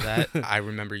attest to that. I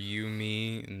remember you,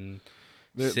 me, and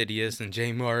Sidious and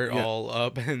J-Mart all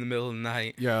up in the middle of the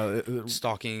night. Yeah,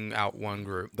 stalking out one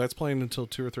group. That's playing until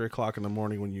 2 or 3 o'clock in the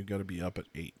morning when you got to be up at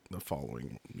 8 the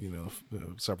following,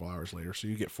 several hours later. So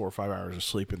you get 4 or 5 hours of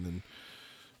sleep and then,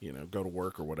 go to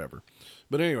work or whatever.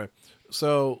 But anyway,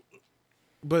 so,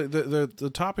 but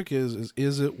the topic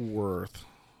is it worth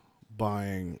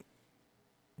buying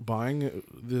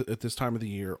at this time of the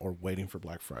year or waiting for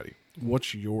Black Friday?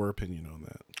 What's your opinion on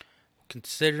that?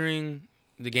 Considering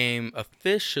the game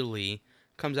officially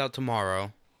comes out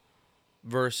tomorrow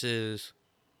versus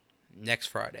next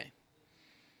Friday,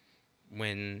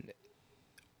 when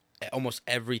almost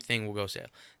everything will go sale.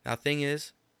 Now, the thing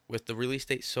is, with the release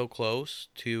date so close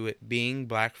to it being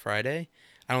Black Friday,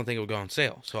 I don't think it will go on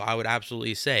sale. So I would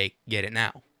absolutely say get it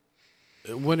now.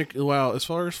 As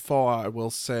far as Fallout, I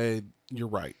will say you're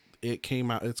right.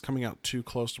 It's coming out too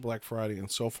close to Black Friday, and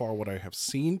so far what I have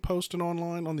seen posted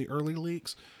online on the early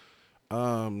leaks,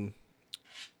 there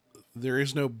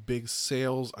is no big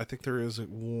sales. I think there is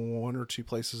 1 or 2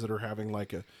 places that are having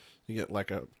you get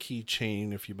like a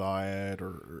keychain if you buy it,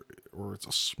 or it's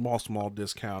a small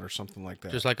discount or something like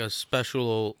that. Just like a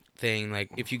special thing, like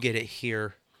if you get it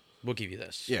here, we'll give you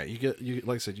this. Yeah, you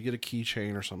like I said, you get a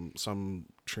keychain or some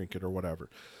trinket or whatever.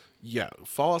 Yeah,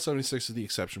 Fallout 76 is the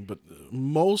exception, but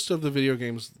most of the video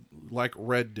games, like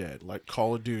Red Dead, like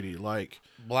Call of Duty, like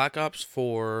Black Ops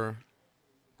 4,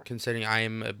 considering I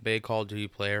am a big Call of Duty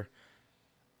player,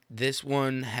 this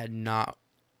one had not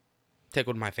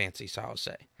tickled my fancy, so I'll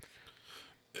say.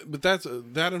 But that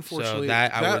unfortunately,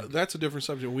 so that's a different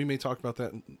subject. We may talk about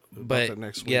that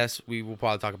next week. Yes, we will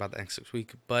probably talk about that next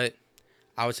week. But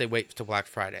I would say wait till Black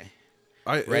Friday.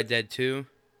 Red Dead 2.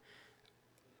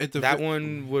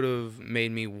 One would have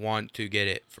made me want to get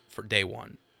it for day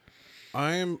one.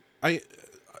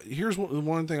 Here's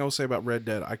one thing I will say about Red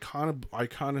Dead. I kind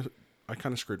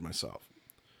of screwed myself.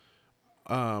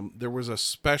 There was a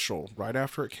special right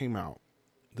after it came out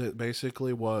that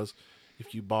basically was,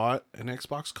 if you bought an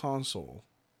Xbox console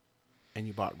and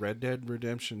you bought Red Dead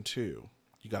Redemption 2,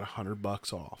 you got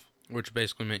 $100 off. Which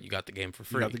basically meant you got the game for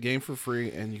free. You got the game for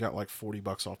free, and you got like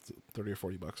 $40 off, $30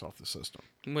 or $40 off the system.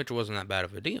 Which wasn't that bad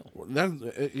of a deal.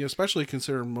 Especially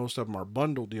considering most of them are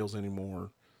bundle deals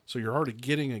anymore. So you're already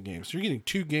getting a game. So you're getting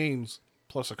 2 games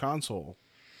plus a console,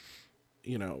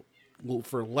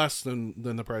 for less than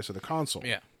the price of the console.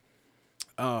 Yeah.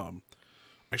 I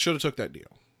should have took that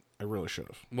deal. I really should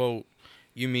have. Well,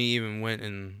 you even went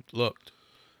and looked.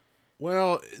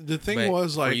 Well, the thing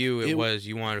was, like, for you, it was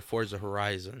you wanted Forza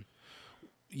Horizon.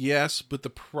 Yes, but the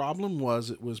problem was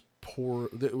it was poor.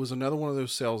 It was another one of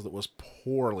those sales that was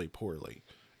poorly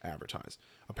advertised.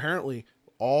 Apparently,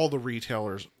 all the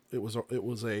retailers, it was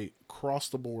a across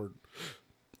the board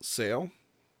sale,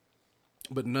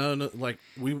 but none, like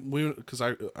we because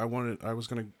I was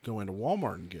going to go into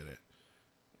Walmart and get it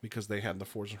because they had the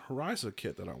Forza Horizon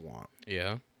kit that I want.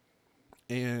 Yeah,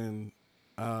 and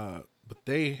but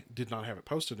they did not have it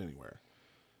posted anywhere.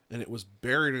 And it was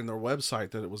buried in their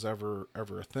website that it was ever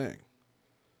a thing.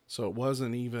 So it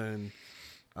wasn't even...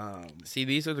 See,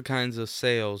 these are the kinds of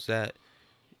sales that,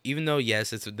 even though,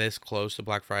 yes, it's this close to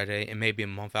Black Friday, and maybe a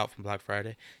month out from Black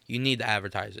Friday, you need to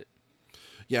advertise it.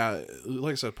 Yeah,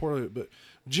 like I said, poorly, but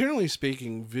generally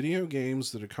speaking, video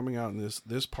games that are coming out in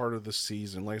this part of the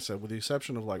season, like I said, with the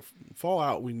exception of like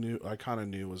Fallout, I kind of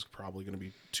knew was probably going to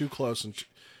be too close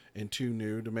and too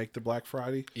new to make the Black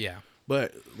Friday. Yeah.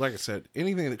 But like I said,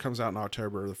 anything that comes out in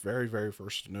October, the very, very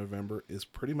first of November, is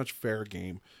pretty much fair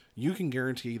game. You can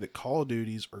guarantee that Call of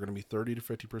Duties are going to be 30 to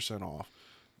 50% off.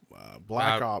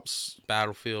 Black Ops,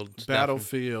 Battlefield,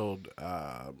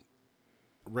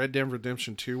 Red Dead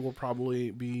Redemption 2 will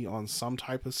probably be on some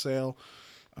type of sale.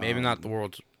 Maybe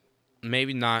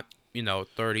not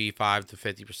 35 to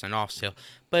 50% off sale,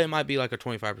 but it might be like a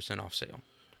 25% off sale.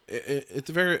 At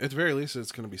the very least,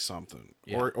 it's going to be something.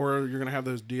 Yeah. Or you're going to have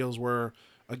those deals where,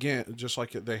 again, just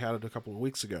like they had it a couple of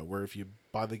weeks ago, where if you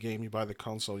buy the game, you buy the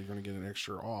console, you're going to get an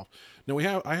extra off.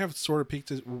 Now I have sort of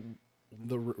peeked at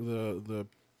the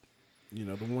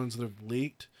the ones that have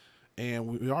leaked,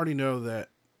 and we already know that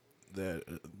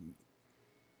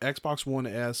Xbox One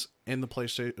S and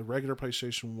the regular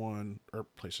PlayStation 1 or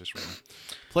PlayStation 1,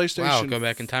 PlayStation. Wow, go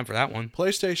back in time for that one.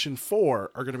 PlayStation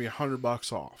 4 are going to be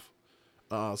 $100 off.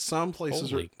 Some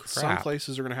places Holy some crap.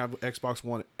 places are going to have Xbox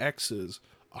One X's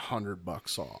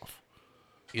 $100 off.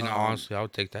 Honestly, I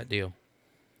would take that deal.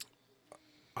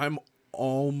 I'm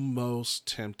almost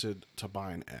tempted to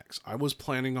buy an X. I was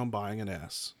planning on buying an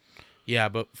S. Yeah,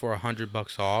 but for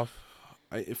 $100 off.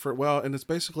 And it's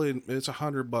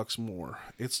 $100 more.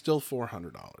 It's still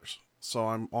 $400. So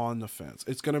I'm on the fence.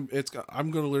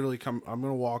 I'm gonna literally come. I'm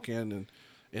gonna walk in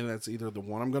and that's either the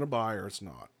one I'm gonna buy or it's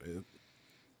not.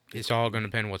 It's all going to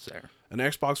depend what's there. An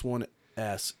Xbox One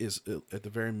S is at the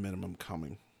very minimum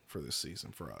coming for this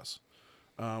season for us.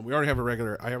 We already have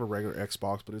I have a regular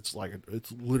Xbox, but it's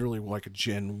literally like a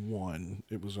Gen 1.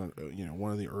 It was one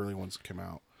of the early ones that came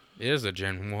out. It is a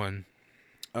Gen 1.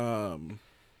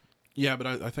 Yeah, but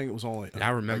I think it was only.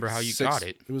 I remember how you got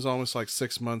it. It was almost like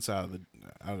 6 months out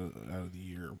of the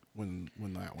year when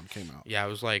that one came out. Yeah, it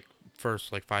was like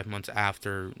first 5 months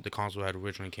after the console had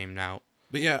originally came out.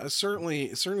 But yeah, certainly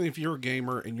if you're a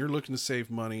gamer and you're looking to save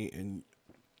money and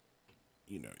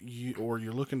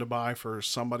you're looking to buy for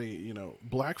somebody,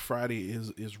 Black Friday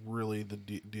is really the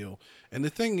deal. And the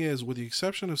thing is, with the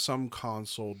exception of some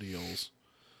console deals,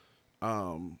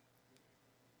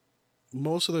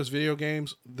 most of those video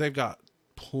games, they've got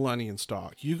plenty in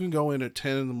stock. You can go in at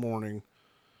 10 in the morning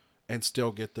and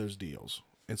still get those deals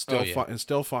and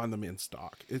still find them in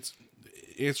stock. It's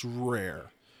rare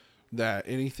that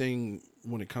anything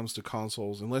when it comes to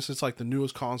consoles, unless it's like the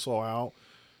newest console out,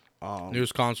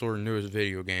 Newest console or newest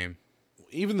video game.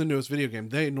 even the newest video game,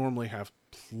 they normally have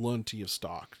plenty of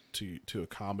stock to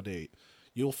accommodate.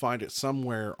 You'll find it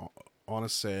somewhere on a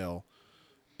sale.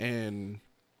 And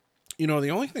the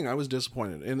only thing I was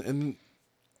disappointed, and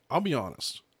I'll be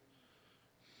honest,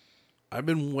 I've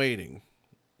been waiting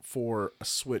for a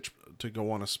Switch to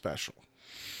go on a special.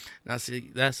 That's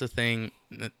the thing.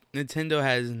 Nintendo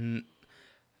has.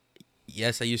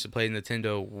 Yes, I used to play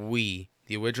Nintendo Wii,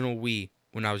 the original Wii,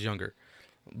 when I was younger.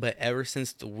 But ever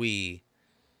since the Wii,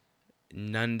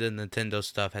 none of the Nintendo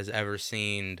stuff has ever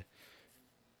seemed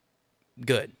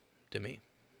good to me.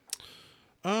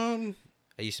 I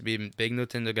used to be a big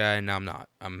Nintendo guy, and now I'm not.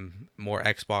 I'm more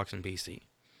Xbox and PC.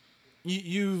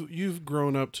 You've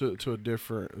grown up to a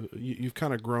different. You've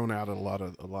kind of grown out of a lot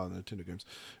of Nintendo games,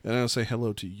 and I'll say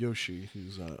hello to Yoshi,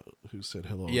 who said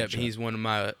hello. Yep, he's one of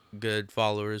my good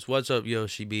followers. What's up,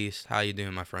 Yoshi Beast? How you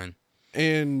doing, my friend?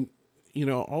 And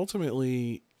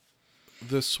ultimately,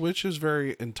 the Switch is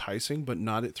very enticing, but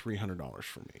not at $300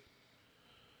 for me.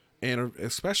 And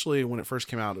especially when it first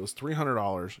came out, it was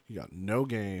 $300. You got no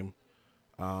game,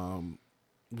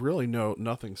 really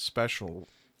nothing special.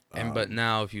 But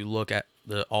now, if you look at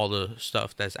all the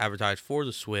stuff that's advertised for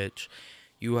the Switch,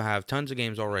 you have tons of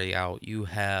games already out. You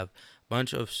have a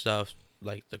bunch of stuff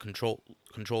like the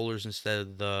controllers instead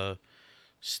of the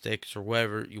sticks or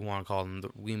whatever you want to call them, the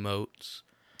Wiimotes.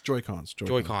 Joy-Cons.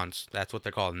 Joy-Cons. That's what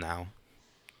they're called now.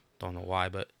 Don't know why,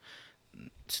 but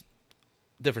it's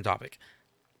different topic.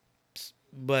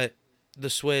 But the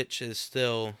Switch is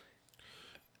still.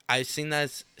 I've seen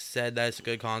that said that it's a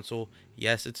good console.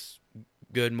 Yes, it's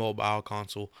good mobile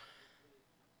console.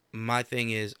 My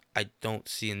thing is, I don't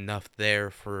see enough there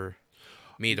for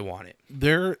me to want it.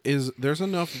 There's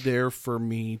enough there for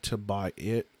me to buy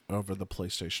it over the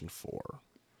PlayStation 4.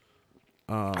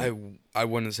 I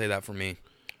wouldn't say that for me.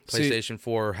 PlayStation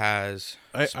 4 has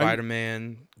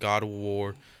Spider-Man, God of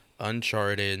War,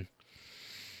 Uncharted,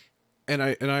 and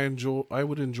I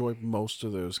would enjoy most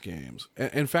of those games.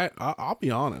 In fact, I'll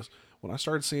be honest. When I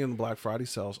started seeing the Black Friday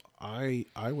sales, I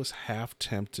was half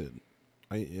tempted.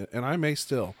 I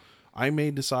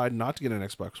may decide not to get an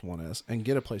Xbox One S and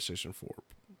get a PlayStation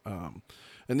 4.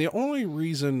 And the only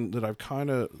reason that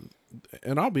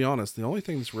and I'll be honest, the only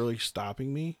thing that's really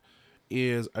stopping me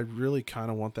is I really kind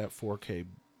of want that 4K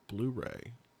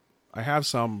Blu-ray. I have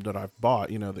some that I've bought,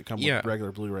 that come with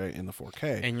regular Blu-ray and the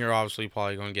 4K. And you're obviously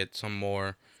probably going to get some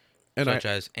more, such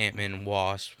as Ant-Man and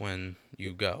Wasp when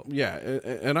you go. Yeah,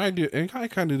 and I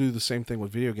kind of do the same thing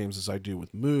with video games as I do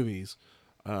with movies.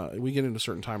 We get into a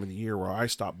certain time of the year where I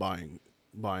stop buying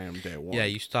them day one. Yeah,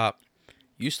 you stop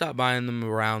buying them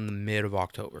around the mid of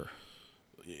October.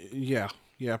 Yeah,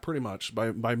 Yeah, pretty much.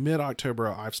 By mid-October,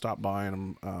 I've stopped buying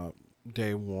them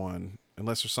day one,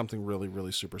 unless there's something really,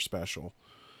 really super special.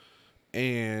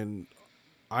 And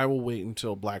I will wait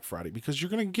until Black Friday because you're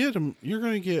going to get them. You're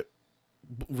going to get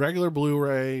regular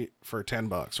Blu-ray for $10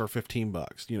 or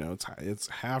 $15. You know, it's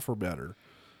half or better.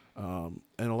 And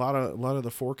a lot of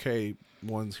the 4K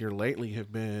ones here lately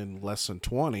have been less than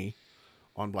 20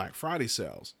 on Black Friday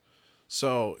sales.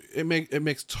 So it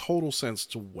makes total sense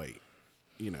to wait,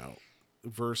 you know,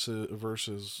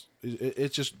 versus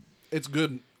it's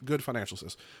good financial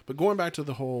sense. But going back to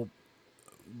the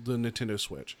Nintendo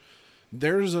Switch,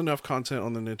 there's enough content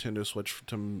on the Nintendo Switch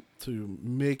to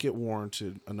make it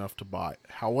warranted enough to buy.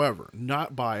 However,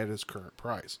 not buy it at its current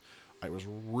price. I was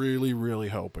really, really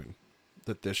hoping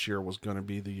that this year was going to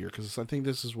be the year, because I think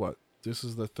this is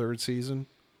the third season.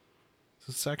 Is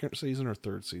it second season or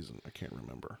third season? I can't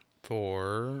remember.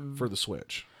 For the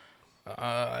Switch.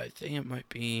 I think it might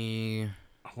be.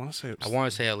 I want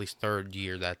to say at least third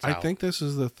year that's I out. think this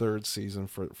is the third season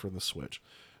for the Switch.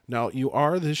 Now you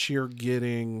are this year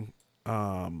getting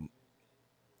a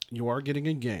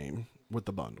game with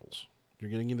the bundles. You're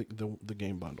getting the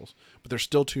game bundles, but they're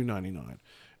still $2.99.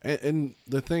 And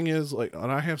the thing is, like,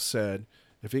 and I have said,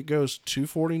 if it goes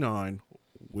 $2.49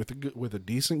 with a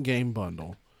decent game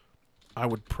bundle, I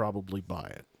would probably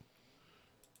buy it.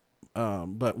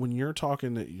 But when you're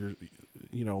talking that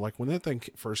like when that thing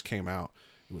first came out,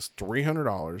 it was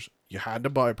 $300. You had to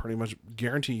buy, pretty much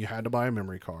guarantee you had to buy a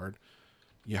memory card.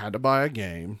 You had to buy a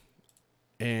game,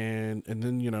 and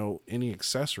then, any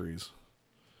accessories.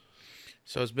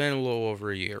 So it's been a little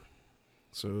over a year.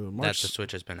 So that the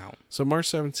Switch has been out. So March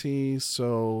 17th,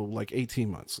 so like 18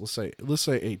 months. Let's say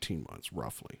 18 months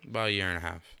roughly. About a year and a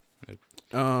half.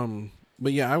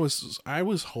 But yeah, I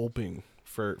was hoping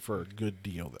for a good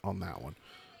deal on that one.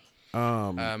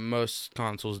 Most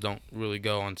consoles don't really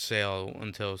go on sale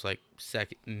until it's like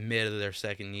mid of their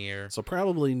second year. So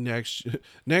probably next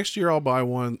year I'll buy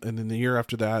one, and then the year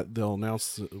after that they'll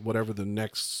announce whatever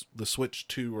the Switch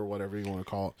 2 or whatever you want to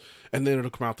call it, and then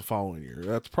it'll come out the following year.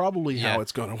 That's probably how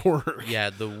it's going to work. Yeah,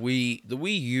 the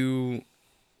Wii U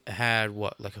had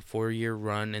like a 4-year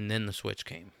run, and then the Switch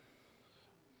came.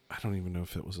 I don't even know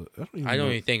if it was I don't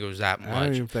even think it was that much. I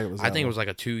don't even think it was. I think it was like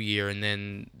a 2-year, and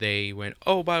then they went,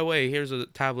 "Oh, by the way, here's a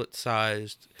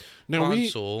tablet-sized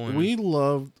console." We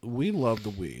loved the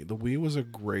Wii. The Wii was a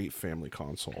great family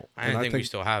console. I think we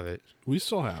still have it. We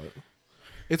still have it.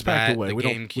 It's packed away. We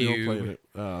don't play it.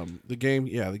 The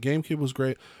GameCube was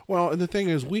great. Well, and the thing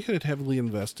is, we had heavily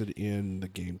invested in the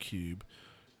GameCube,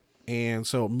 and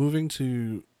so moving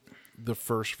to the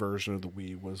first version of the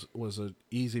Wii was an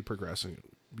easy progression,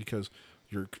 because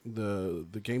the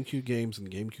GameCube games and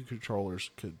the GameCube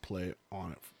controllers could play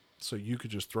on it. So you could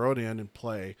just throw it in and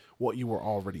play what you were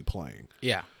already playing.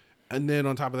 Yeah. And then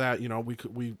on top of that, we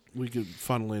could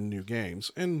funnel in new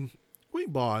games. And we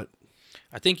bought...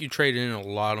 I think you traded in a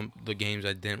lot of the games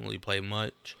I didn't really play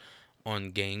much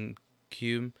on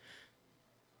GameCube.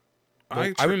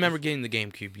 I remember getting the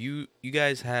GameCube. You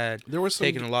guys had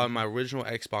taken a lot of my original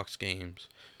Xbox games,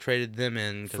 traded them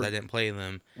in because I didn't play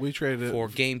them. We traded for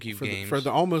GameCube games. For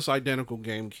the almost identical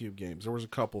GameCube games. There was a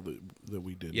couple that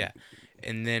we did. Yeah.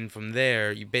 And then from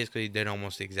there, you basically did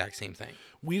almost the exact same thing.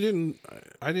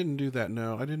 I didn't do that.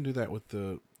 No, I didn't do that with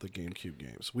the GameCube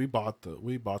games. We bought the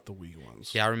Wii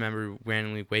ones. Yeah, I remember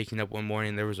randomly waking up one morning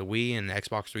and there was a Wii and an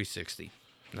Xbox 360.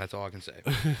 That's all I can say.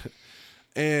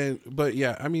 But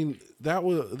yeah, I mean that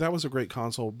was a great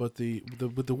console, but the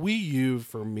Wii U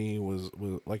for me was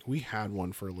like, we had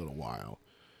one for a little while.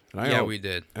 And we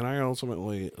did. And I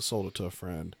ultimately sold it to a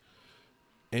friend.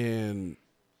 And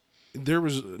there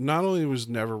was not only was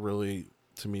never really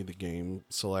to me the game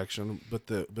selection, but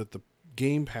the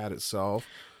gamepad itself.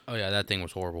 Oh yeah, that thing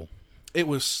was horrible. It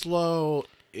was slow.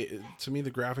 To me,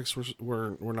 the graphics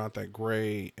were not that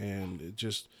great, and it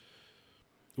just.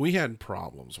 We had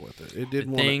problems with it. It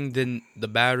didn't. The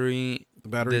battery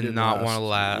did not want to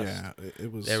last. Yeah,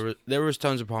 it was. There was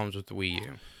tons of problems with the Wii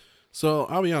U. So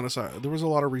I'll be honest. There was a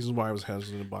lot of reasons why I was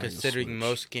hesitant to buy. Considering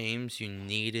most games, you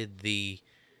needed the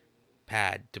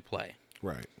pad to play.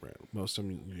 Right. Most of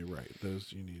them, you're right.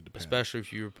 Those you need the pad. Especially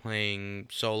if you were playing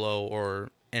solo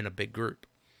or in a big group.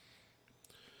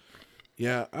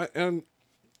 Yeah,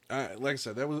 like I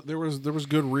said, there was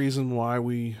good reason why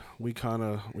we kind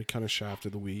of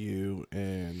shafted the Wii U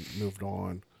and moved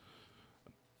on.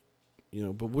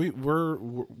 But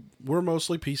we're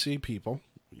mostly PC people.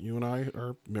 You and I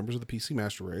are members of the PC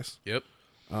Master Race. Yep.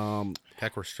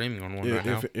 Heck, we're streaming on one right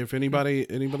now. If anybody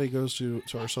goes to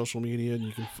our social media,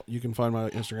 and you can find my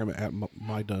Instagram at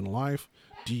MyDunLife,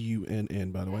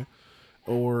 DUNN, by the way.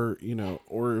 or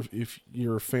or if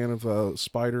you're a fan of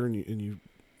Spider and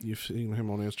you've seen him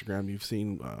on Instagram, you've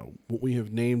seen what we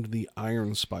have named the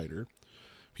Iron Spider.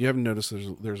 If you haven't noticed,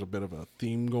 there's a bit of a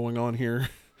theme going on here,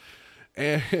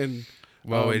 and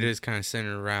Well, it is kind of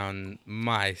centered around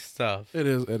my stuff. it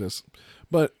is,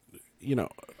 but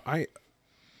I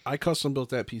I custom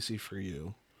built that PC for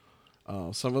you.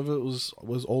 Some of it was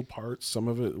old parts. Some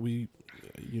of it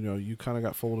you kind of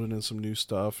got folded in some new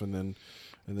stuff, and then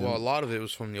Well, a lot of it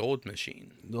was from the old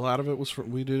machine. a lot of it was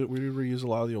from we did reuse a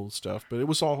lot of the old stuff, but it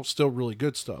was all still really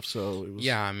good stuff. So it was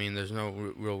Yeah, I mean, there's no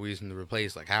real reason to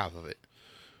replace like half of it.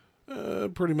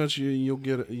 pretty much you'll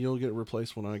get it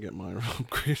replaced when I get mine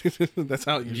upgraded. That's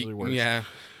how it usually works. Yeah,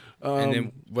 and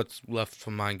then what's left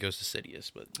from mine goes to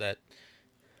Sidious, but that.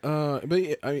 But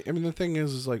yeah, I mean the thing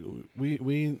is like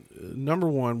we number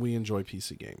one, we enjoy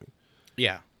PC gaming,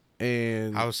 Yeah,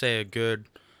 and I would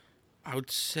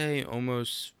say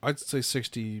almost I'd say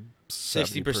 60%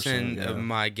 60% yeah. of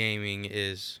my gaming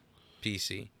is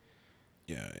PC.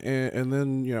 Yeah, and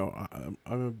then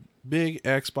I'm a big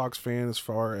Xbox fan as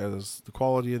far as the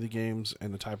quality of the games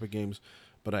and the type of games,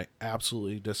 but I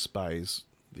absolutely despise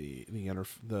the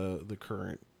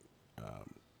current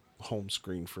home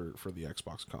screen for the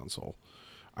Xbox console.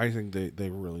 I think they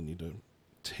really need to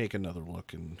take another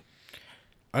look, and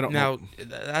I don't Now, know.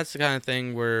 that's the kind of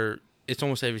thing where it's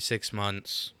almost every 6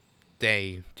 months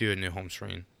they do a new home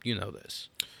screen. You know this.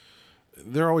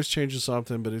 They're always changing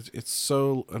something, but it's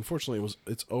so unfortunately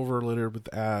it's over littered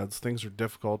with ads. Things are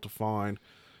difficult to find.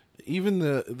 Even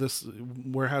this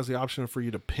where it has the option for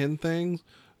you to pin things,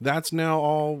 that's now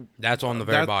all That's on the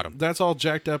very bottom. That's all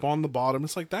jacked up on the bottom.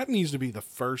 It's like that needs to be the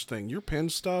first thing. Your pin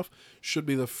stuff should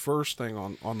be the first thing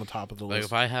on the top of the Like list.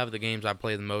 if I have the games I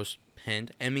play the most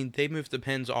pinned, I mean they moved the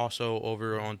pins also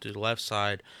over onto the left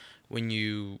side when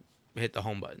you hit the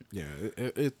home button. Yeah,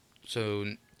 it So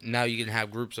now you can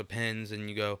have groups of pins, and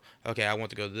you go, okay, I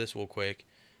want to go to this real quick.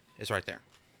 It's right there.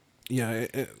 yeah.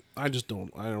 I just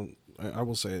don't. I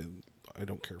will say I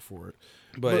don't care for it.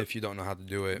 But if you don't know how to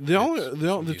do it,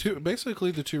 The two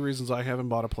basically the two reasons I haven't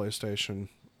bought a PlayStation,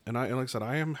 and like I said,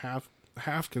 I am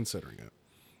half considering it,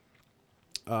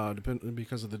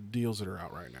 because of the deals that are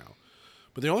out right now.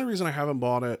 But the only reason I haven't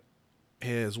bought it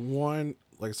is one,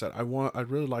 like I said, I'd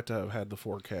really like to have had the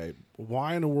 4K.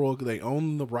 Why in the world do they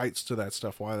own the rights to that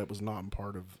stuff? Why that was not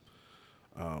part of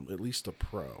at least the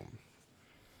Pro?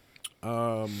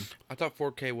 I thought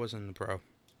 4K wasn't the Pro.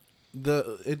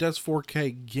 It does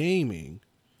 4K gaming,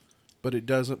 but it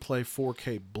doesn't play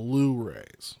 4K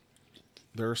Blu-rays.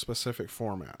 They're a specific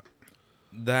format.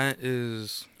 That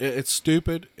is, It's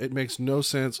stupid. It makes no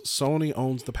sense. Sony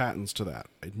owns the patents to that.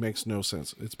 It makes no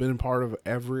sense. It's been part of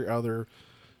every other,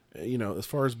 as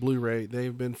far as Blu-ray,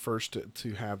 they've been first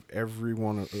to have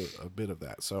everyone a bit of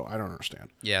that. So I don't understand.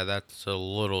 yeah, that's a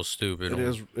little stupid. It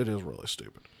is really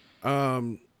stupid.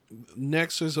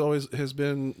 Next has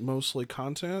been mostly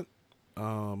content.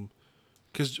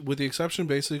 Because with the exception,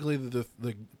 basically the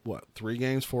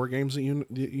 4 games that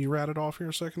you ratted off here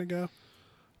a second ago,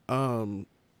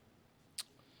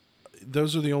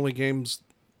 those are the only games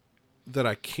that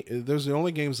I can't. Those are the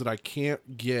only games that I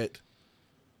can't get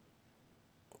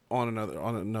on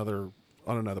another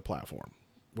platform,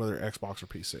 whether Xbox or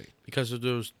PC. Because of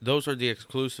those are the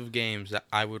exclusive games that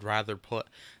I would rather play.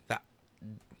 That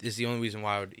is the only reason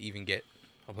why I would even get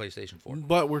a PlayStation 4.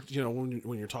 But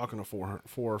when you're talking a four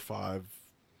or five,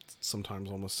 sometimes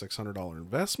almost $600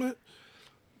 investment,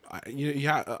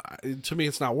 to me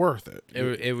it's not worth it.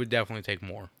 It would definitely take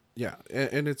more. Yeah,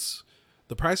 and it's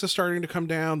the price is starting to come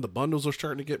down. The bundles are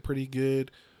starting to get pretty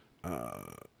good.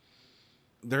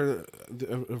 They're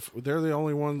the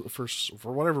only one for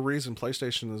whatever reason.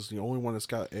 PlayStation is the only one that's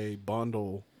got a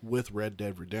bundle with Red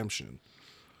Dead Redemption.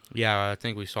 Yeah, I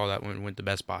think we saw that when we went to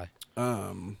Best Buy.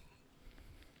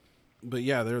 But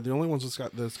yeah, they're the only ones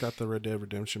that's got the Red Dead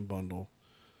Redemption bundle,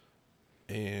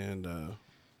 and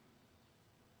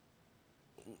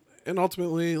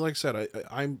ultimately, like I said,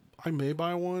 I may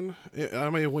buy one. I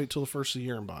may wait till the first of the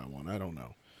year and buy one. I don't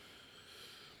know.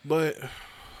 But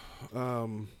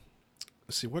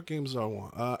let's see, what games do I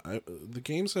want? The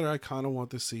games that I kind of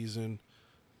want this season,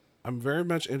 I'm very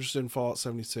much interested in Fallout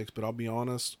 76. But I'll be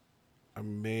honest, I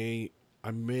may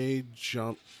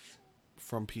jump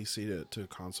from PC to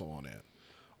console on it,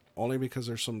 only because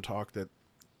there's some talk that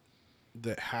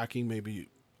hacking may be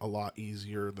a lot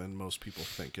easier than most people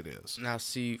think it is. Now,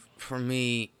 see, for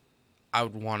me, I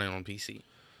would want it on PC.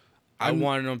 I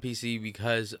want it on PC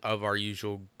because of our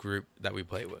usual group that we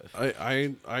play with.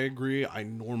 I agree. I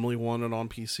normally want it on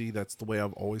PC. That's the way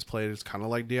I've always played it. It's kind of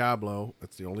like Diablo.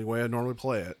 That's the only way I normally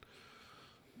play it.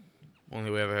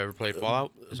 Only way I've ever played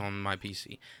Fallout is on my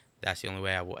PC. That's the only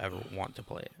way I will ever want to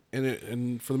play it.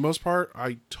 And for the most part,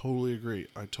 I totally agree.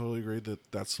 I totally agree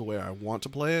that that's the way I want to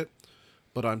play it.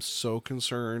 But I'm so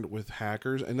concerned with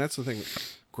hackers, and that's the thing.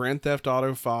 Grand Theft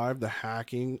Auto 5, the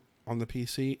hacking on the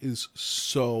PC is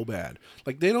so bad.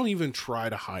 Like, they don't even try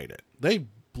to hide it. They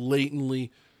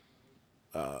blatantly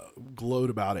gloat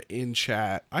about it in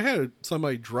chat. I had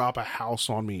somebody drop a house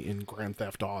on me in Grand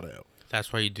Theft Auto.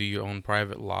 That's why you do your own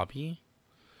private lobby?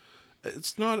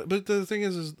 It's not, but the thing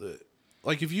is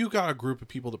like, if you got a group of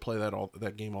people that play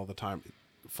that game all the time,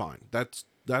 fine.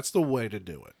 That's the way to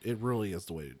do it. It really is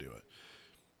the way to do it.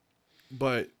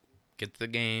 But get the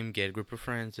game, get a group of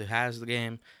friends who has the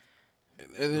game,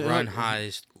 and run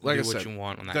heist, like do I what said, you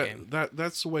want on that game.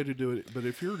 That's the way to do it. But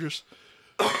if you're just,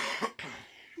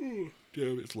 damn,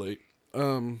 it's late.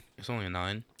 It's only a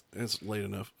 9. It's late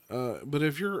enough. But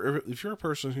if you're a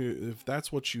person if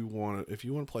that's what you want, if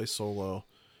you want to play solo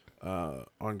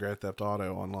on Grand Theft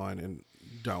Auto online, and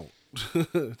don't,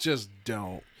 just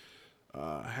don't.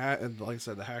 And like I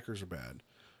said, the hackers are bad.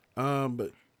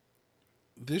 But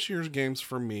this year's games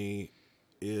for me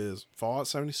is Fallout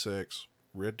 76,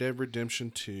 Red Dead Redemption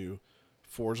 2,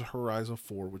 Forza Horizon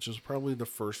 4, which is probably the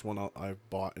first one I've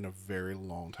bought in a very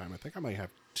long time. I think I might have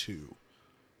 2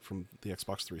 from the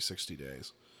Xbox 360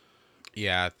 days.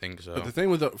 Yeah, I think so. But the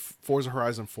thing with the Forza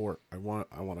Horizon 4, I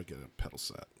want to get a pedal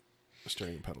set, a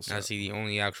steering and pedal set. I see the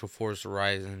only actual Forza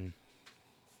Horizon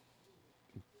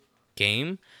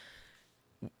game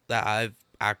that I've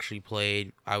actually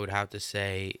played, I would have to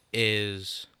say,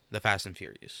 is the Fast and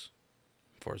Furious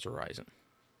Forza Horizon.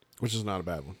 Which is not a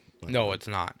bad one. No, it's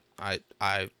not. I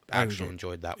actually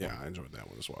enjoyed that one. Yeah, I enjoyed that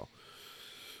one as well.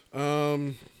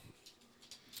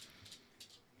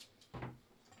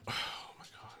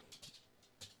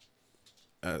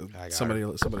 Somebody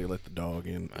let the dog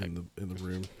in the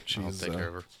room. I'll take care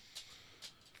of her.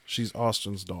 She's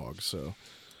Austin's dog, so.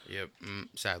 Yep.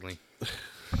 Sadly.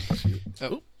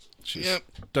 She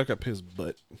stuck up his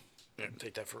butt. Yeah,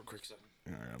 take that for a quick second.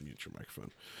 All right, I'll mute your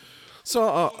microphone.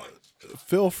 So,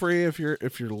 feel free if you're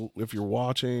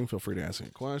watching, feel free to ask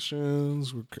any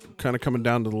questions. We're kind of coming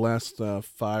down to the last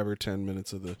 5 or 10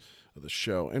 minutes of the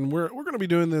show, and we're going to be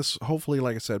doing this hopefully,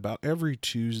 like I said, about every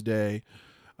Tuesday.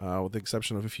 With the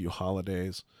exception of a few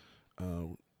holidays,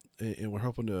 and we're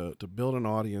hoping to build an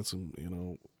audience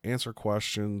and answer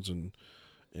questions and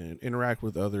interact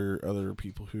with other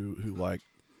people who like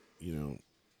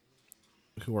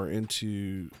who are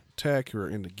into tech, who are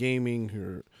into gaming, who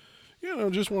are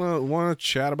just want to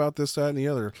chat about this, that, and the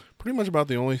other. Pretty much about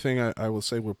the only thing I would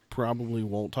say we probably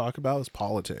won't talk about is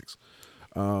politics.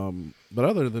 But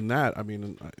other than that, I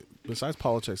mean, besides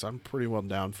politics, I'm pretty well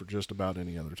down for just about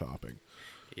any other topic.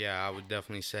 Yeah, I would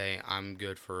definitely say I'm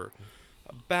good for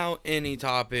about any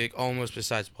topic, almost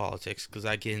besides politics, because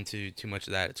I get into too much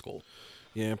of that at school.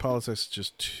 Yeah, politics is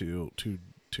just too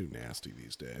nasty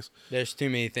these days. There's too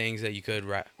many things that you could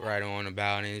write on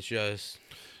about, and it's just...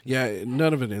 Yeah,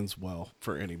 none of it ends well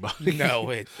for anybody. No,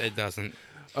 it doesn't.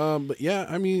 But yeah,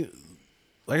 I mean,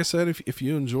 like I said, if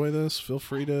you enjoy this, feel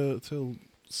free to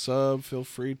sub. Feel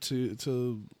free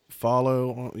to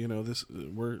follow. This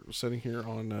we're sitting here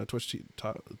on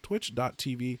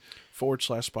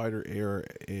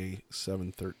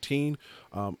twitch.tv/SpiderAir713.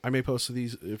 I may post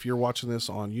these if you're watching this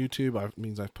on YouTube. It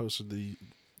means I've posted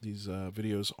these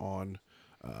videos on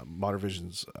Modern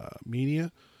Visions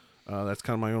Media. That's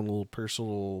kind of my own little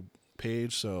personal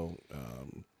page. So,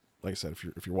 like I said,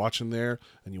 if you're watching there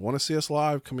and you want to see us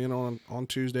live, come in on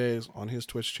Tuesdays on his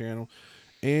Twitch channel,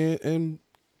 and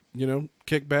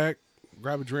kick back,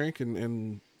 grab a drink,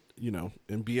 and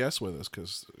BS with us,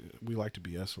 because we like to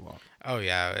BS a lot. Oh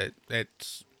yeah,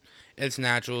 it's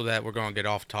natural that we're gonna get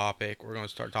off topic. We're gonna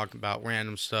start talking about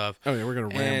random stuff. Oh yeah, we're gonna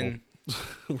ramble.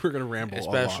 We're gonna ramble,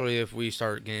 especially if we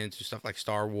start getting into stuff like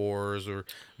Star Wars, or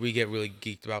we get really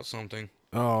geeked about something.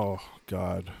 Oh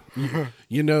God,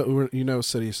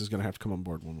 Sidious is gonna have to come on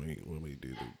board when we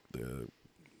do the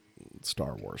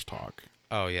Star Wars talk.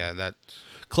 Oh yeah, that's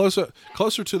closer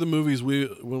to the movies.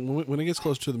 When it gets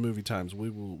closer to the movie times, we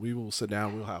will sit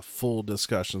down. We'll have full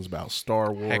discussions about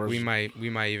Star Wars. Heck, we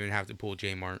might even have to pull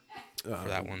J-Mart for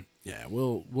that one. Yeah,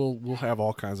 we'll have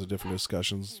all kinds of different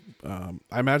discussions.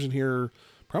 I imagine in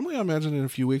a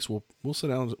few weeks we'll sit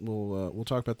down. We'll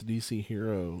talk about the DC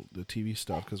Hero, the TV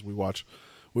stuff, because we watch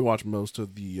most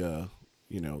of the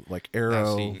like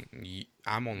Arrow.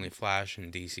 I'm only Flash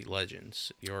and DC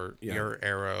Legends. Your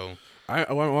Arrow.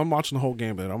 I'm watching the whole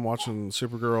gambit. I'm watching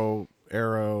Supergirl,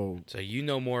 Arrow. So you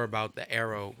know more about the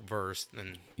Arrowverse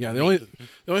than the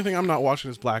only thing I'm not watching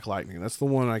is Black Lightning. That's the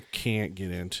one I can't get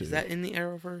into. Is that in the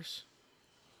Arrowverse?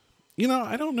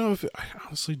 I don't know if I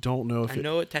honestly don't know if I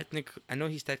know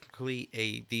he's technically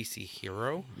a DC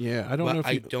hero, yeah, I don't but know if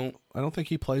I don't think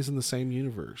he plays in the same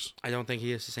universe. I don't think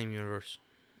he is the same universe.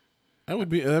 That'd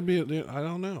be I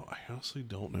don't know. I honestly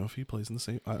don't know if he plays in the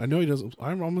same. I know he doesn't.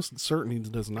 I'm almost certain he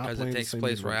does not Because play it in the takes same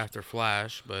place universe. right after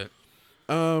Flash, but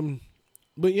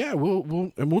But yeah,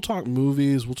 we'll talk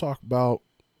movies. We'll talk about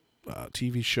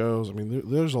TV shows. I mean,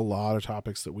 there's a lot of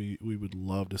topics that we would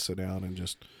love to sit down and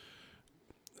just.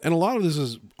 And a lot of this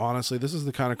is honestly, this is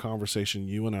the kind of conversation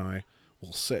you and I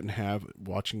will sit and have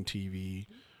watching TV,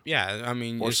 yeah, I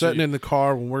mean, or sitting in the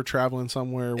car when we're traveling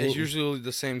somewhere. it's usually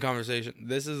the same conversation.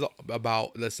 This is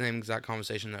about the same exact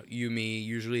conversation that me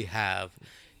usually have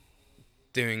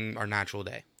during our natural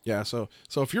day. Yeah, so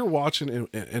if you're watching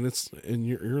and it's and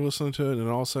you're listening to it and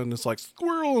all of a sudden it's like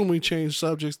squirrel and we change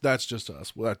subjects, that's just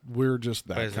us. We're just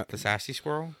that. But is it the sassy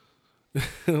squirrel?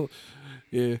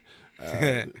 Yeah.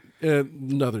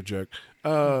 Another joke.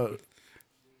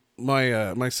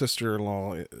 My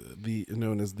sister-in-law,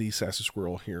 known as the Sassy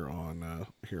Squirrel here on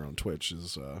Twitch,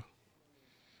 is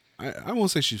I won't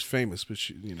say she's famous, but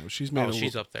she's made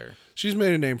She's up there. she's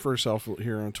made a name for herself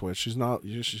here on Twitch. She's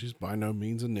by no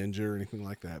means a ninja or anything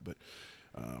like that, but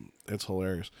it's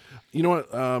hilarious. You know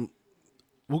what?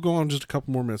 We'll go on just a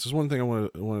couple more minutes. There's one thing I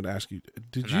wanted to ask you.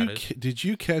 Did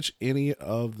you catch any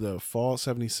of the Fallout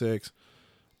 76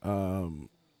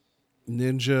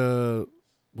 Ninja,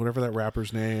 whatever that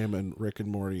rapper's name, and Rick and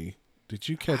Morty? Did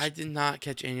you catch? I did not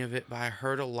catch any of it, but I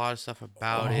heard a lot of stuff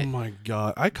about it. Oh my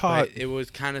god, I caught. But it was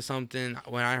kind of something.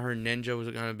 When I heard Ninja was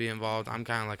going to be involved, I'm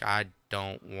kind of like, I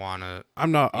don't want to.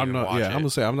 I'm not. Yeah, it. I'm gonna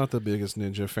say I'm not the biggest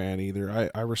Ninja fan either.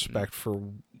 I respect for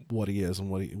what he is and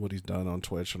what he's done on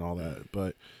Twitch and all that,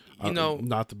 but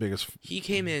not the biggest. He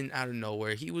came in out of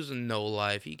nowhere. He was a no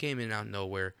life. He came in out of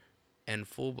nowhere, and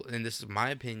this is my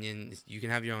opinion. You can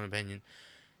have your own opinion.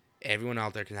 Everyone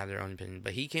out there can have their own opinion,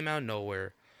 but he came out of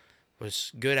nowhere,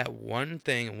 was good at one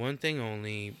thing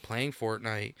only, playing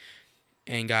Fortnite,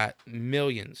 and got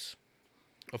millions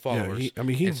of followers. Yeah,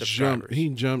 he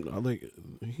jumped. Like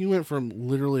he went from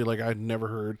literally like I'd never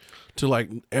heard to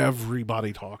like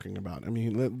everybody talking about it. I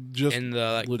mean, just and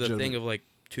the thing of like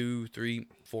 2, 3,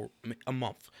 4 a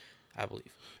month, I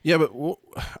believe. Yeah, but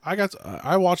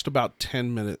I watched about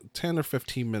 10 or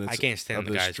 15 minutes. I can't stand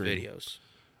the guy's stream. videos.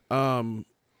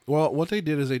 Well, what they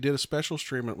did is they did a special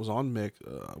stream. It was on I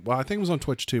think it was on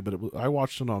Twitch too, but I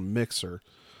watched it on Mixer.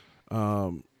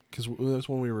 Because that's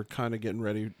when we were kind of getting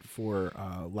ready for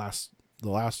the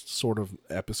last sort of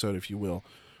episode, if you will,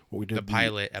 what we did the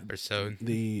pilot episode,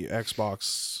 the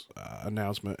Xbox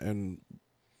announcement, and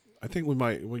I think we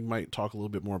might talk a little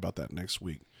bit more about that next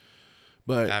week.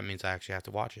 But that means I actually have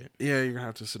to watch it. Yeah, you're gonna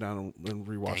have to sit down and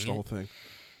rewatch the whole thing.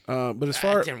 But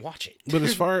I didn't watch it. But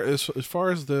as far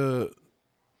as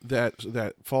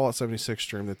that Fallout 76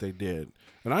 stream that they did,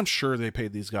 and I'm sure they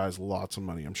paid these guys lots of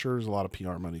money. I'm sure there's a lot of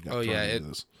PR money got thrown into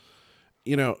this.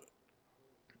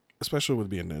 Especially with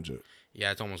being Ninja.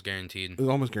 Yeah, it's almost guaranteed. It's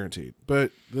almost guaranteed.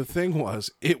 But the thing was,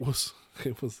 it was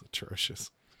atrocious.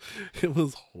 It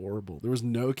was horrible. There was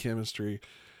no chemistry.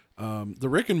 The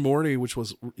Rick and Morty, which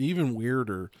was even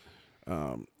weirder,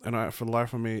 and for the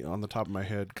life of me, on the top of my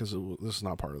head, because this is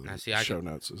not part of the show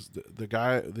notes, is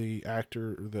the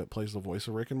actor that plays the voice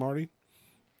of Rick and Morty.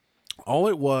 All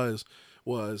it was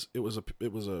it was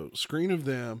a screen of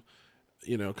them,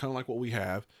 kind of like what we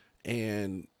have,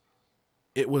 and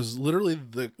it was literally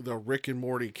the Rick and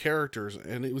Morty characters,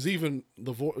 and it was even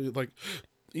the voice, like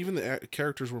even the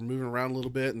characters were moving around a little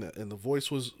bit, and the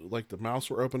voice was like the mouths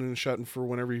were opening and shutting for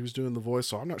whenever he was doing the voice.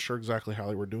 So I'm not sure exactly how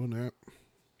they were doing that,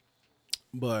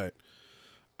 but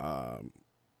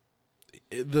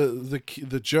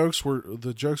the jokes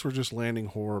were just landing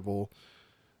horrible.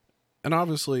 And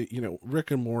obviously, Rick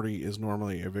and Morty is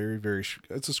normally a very, very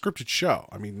it's a scripted show.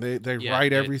 I mean, they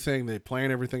write everything, they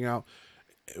plan everything out.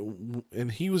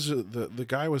 And he was the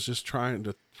guy was just trying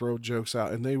to throw jokes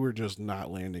out, and they were just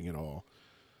not landing at all.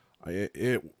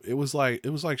 It was like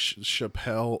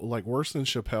Chappelle, like worse than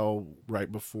Chappelle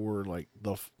right before like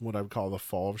what I would call the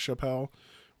fall of Chappelle,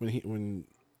 when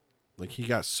he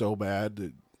got so bad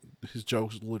that his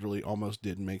jokes literally almost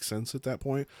didn't make sense at that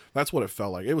point. That's what it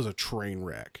felt like. It was a train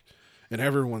wreck, and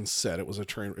everyone said it was a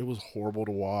train. It was horrible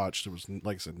to watch. There was,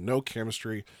 like I said, no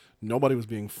chemistry. Nobody was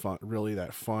being really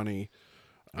that funny.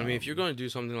 I mean, if you're going to do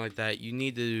something like that, you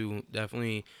need to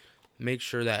definitely make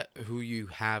sure that who you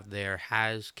have there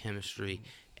has chemistry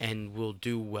and will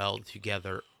do well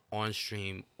together on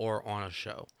stream or on a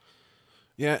show.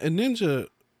 Yeah, and Ninja,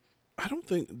 I don't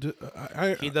think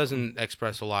he doesn't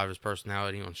express a lot of his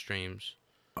personality on streams.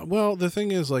 Well, the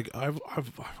thing is, like I've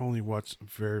only watched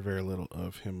very, very little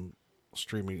of him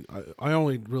streaming. I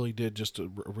only really did just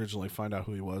to originally find out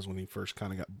who he was when he first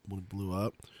kind of blew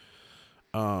up.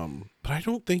 But I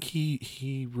don't think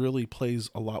he really plays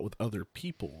a lot with other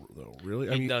people though. Really,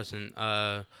 He doesn't.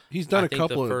 he's done I a think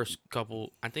couple the of first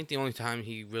couple. I think the only time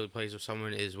he really plays with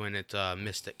someone is when it's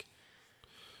Mystic.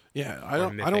 Yeah, Or I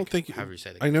don't Mythic, think. however you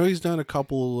say that. I know he's done a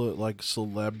couple of like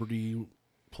celebrity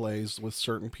plays with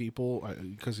certain people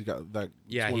because he got that.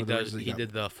 Yeah, it's one he of the does. reasons He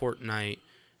did the Fortnite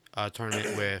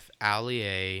tournament with Ali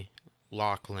A,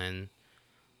 Lachlan,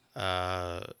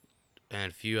 and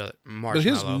a few other But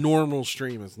his Marshmallow. normal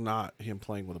stream is not him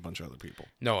playing with a bunch of other people.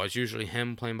 No, it's usually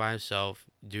him playing by himself,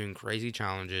 doing crazy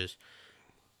challenges,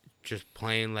 just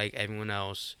playing like everyone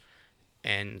else,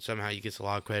 and somehow he gets a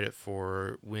lot of credit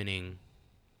for winning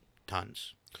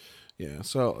tons. Yeah.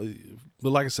 So,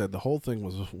 but like I said, the whole thing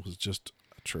was just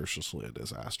atrociously a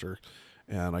disaster,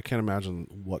 and I can't imagine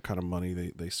what kind of money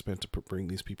they spent to bring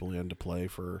these people in to play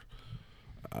for.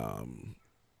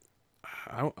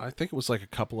 I think it was like a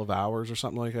couple of hours or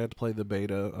something like that to play the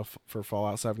beta for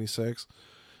Fallout 76.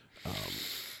 Like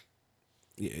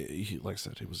I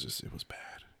said, it was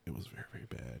bad. It was very, very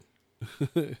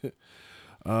bad.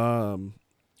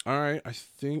 All right. I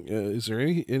think is there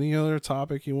any other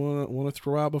topic you want to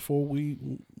throw out before we've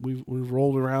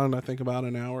rolled around? I think about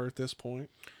an hour at this point.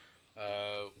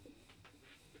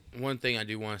 One thing I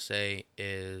do want to say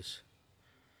is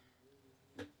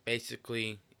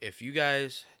basically if you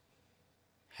guys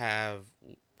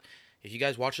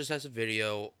watch this as a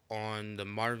video on the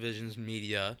Modern Visions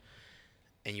Media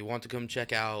and you want to come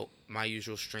check out my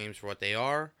usual streams for what they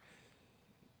are,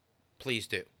 please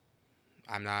do.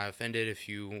 I'm not offended if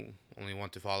you only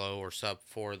want to follow or sub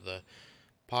for the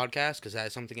podcast because that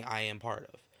is something I am part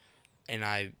of.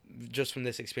 And just from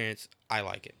this experience, I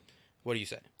like it. What do you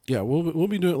say? Yeah, we'll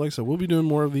be doing, like I said, we'll be doing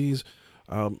more of these.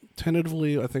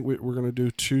 Tentatively, I think we're going to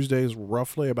do Tuesdays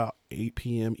roughly about 8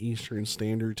 p.m. Eastern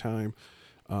Standard Time.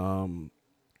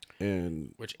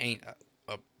 And which ain't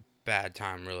a bad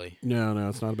time, really. No,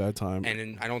 it's not a bad time.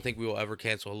 And I don't think we will ever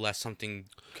cancel unless something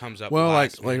comes up. Well, I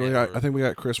think we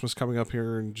got Christmas coming up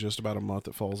here in just about a month.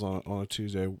 That falls on a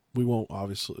Tuesday. We won't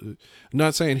obviously. I'm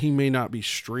not saying he may not be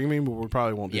streaming, but we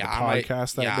probably won't do the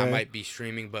podcast that day. Yeah, I might be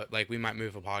streaming, but like we might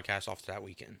move a podcast off to that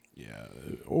weekend. Yeah,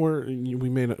 or we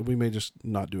may just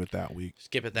not do it that week.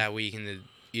 Skip it that week and then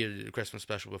either the Christmas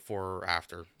special before or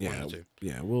after.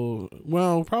 Yeah.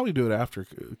 We'll probably do it after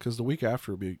because the week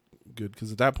after would be good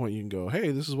because at that point you can go,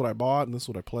 hey, this is what I bought and this is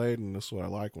what I played and this is what I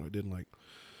like, what I didn't like.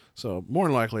 So more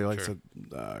than likely, like sure.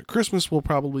 I said, Christmas will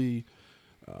probably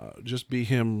just be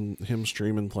him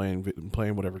streaming,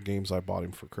 playing whatever games I bought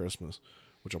him for Christmas,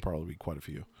 which will probably be quite a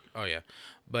few. Oh yeah,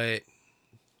 but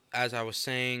as I was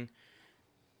saying,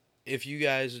 if you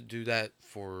guys do that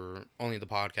for only the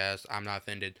podcast, I'm not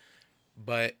offended.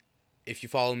 But if you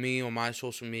follow me on my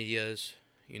social medias,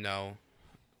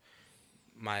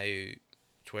 my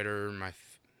Twitter, my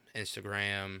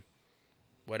Instagram,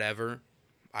 whatever,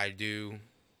 I do.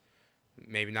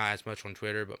 Maybe not as much on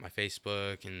Twitter, but my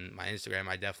Facebook and my Instagram,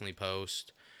 I definitely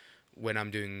post when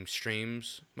I'm doing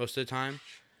streams most of the time.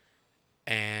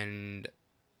 And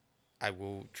I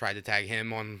will try to tag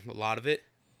him on a lot of it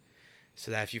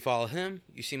so that if you follow him,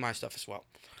 you see my stuff as well.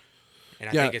 And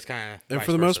I think it's kind of... And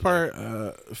for the most part,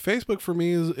 Facebook for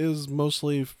me is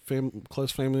mostly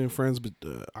close family and friends, but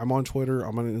I'm on Twitter,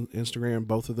 I'm on Instagram.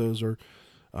 Both of those are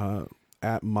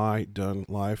at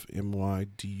MyDunLife,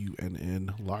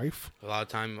 MYDUNN Life. A lot of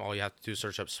time, all you have to do is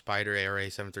search up Spider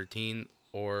ARA713,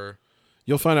 or...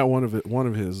 You'll find out one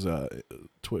of his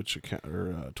Twitch account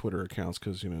or Twitter accounts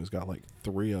because he's got like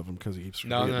 3 of them because he keeps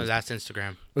forgetting. No, that's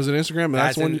Instagram. Was it Instagram?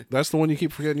 That's the one you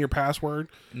keep forgetting your password.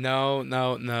 No.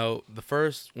 The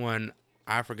first one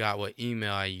I forgot what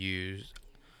email I used,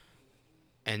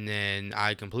 and then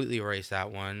I completely erased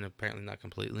that one. Apparently not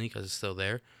completely because it's still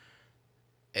there.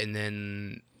 And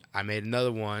then I made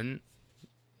another one.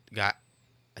 I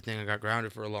think I got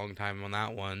grounded for a long time on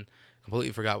that one.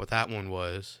 Completely forgot what that one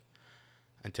was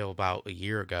until about a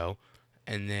year ago,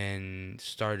 and then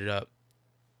started up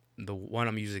the one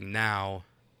I'm using now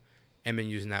and been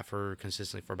using that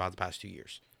consistently for about the past 2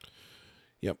 years.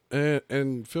 Yep.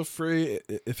 And feel free,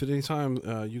 if at any time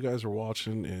you guys are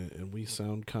watching and we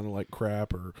sound kind of like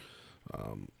crap or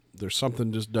there's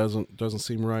something just doesn't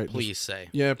seem right, please say.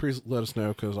 Yeah, please let us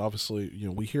know because obviously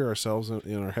we hear ourselves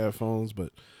in our headphones,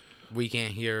 but we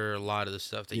can't hear a lot of the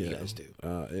stuff that you guys do.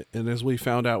 And as we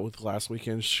found out with last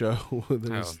weekend's show,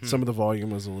 some of the volume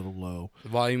was a little low. The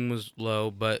volume was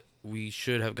low, but we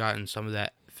should have gotten some of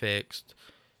that fixed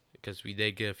because we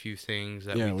did get a few things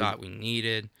that we thought we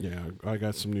needed. Yeah, I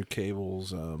got some new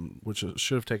cables, which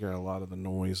should have taken out a lot of the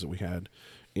noise that we had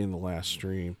in the last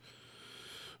stream.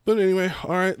 But anyway,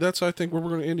 all right, that's I think where we're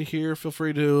going to end it here. Feel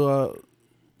free to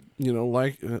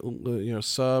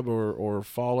sub or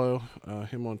follow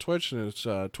him on Twitch, and it's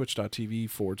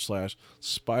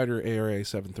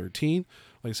twitch.tv/SpiderARA713.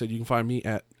 Like I said, you can find me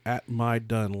at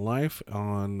MyDoneLife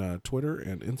on Twitter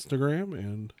and Instagram.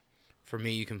 And for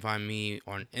me, you can find me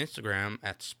on Instagram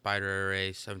at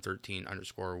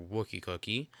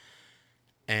SpiderARA713_WookieCookie,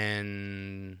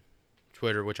 and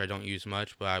Twitter, which I don't use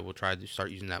much, but I will try to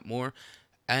start using that more.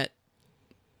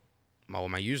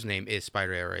 My username is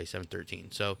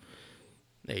SpiderARA713. So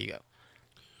there you go.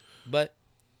 But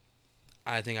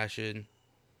I think I should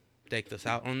take this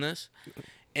out on this.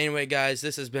 Anyway, guys,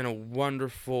 this has been a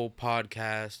wonderful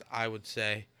podcast, I would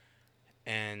say.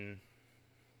 And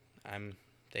I'm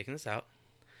taking this out.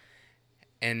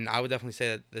 And I would definitely say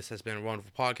that this has been a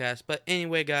wonderful podcast. But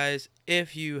anyway, guys,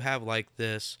 if you have liked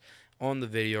this on the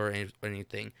video or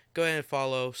anything, go ahead and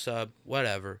follow, sub,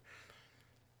 whatever.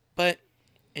 But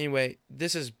anyway,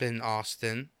 this has been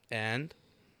Austin and...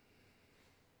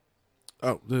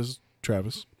 Oh, this is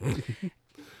Travis.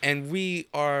 And we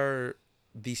are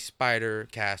the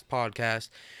Spidercast podcast.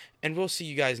 And we'll see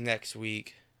you guys next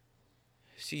week.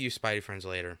 See you, Spidey friends,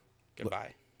 later.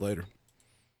 Goodbye. Later.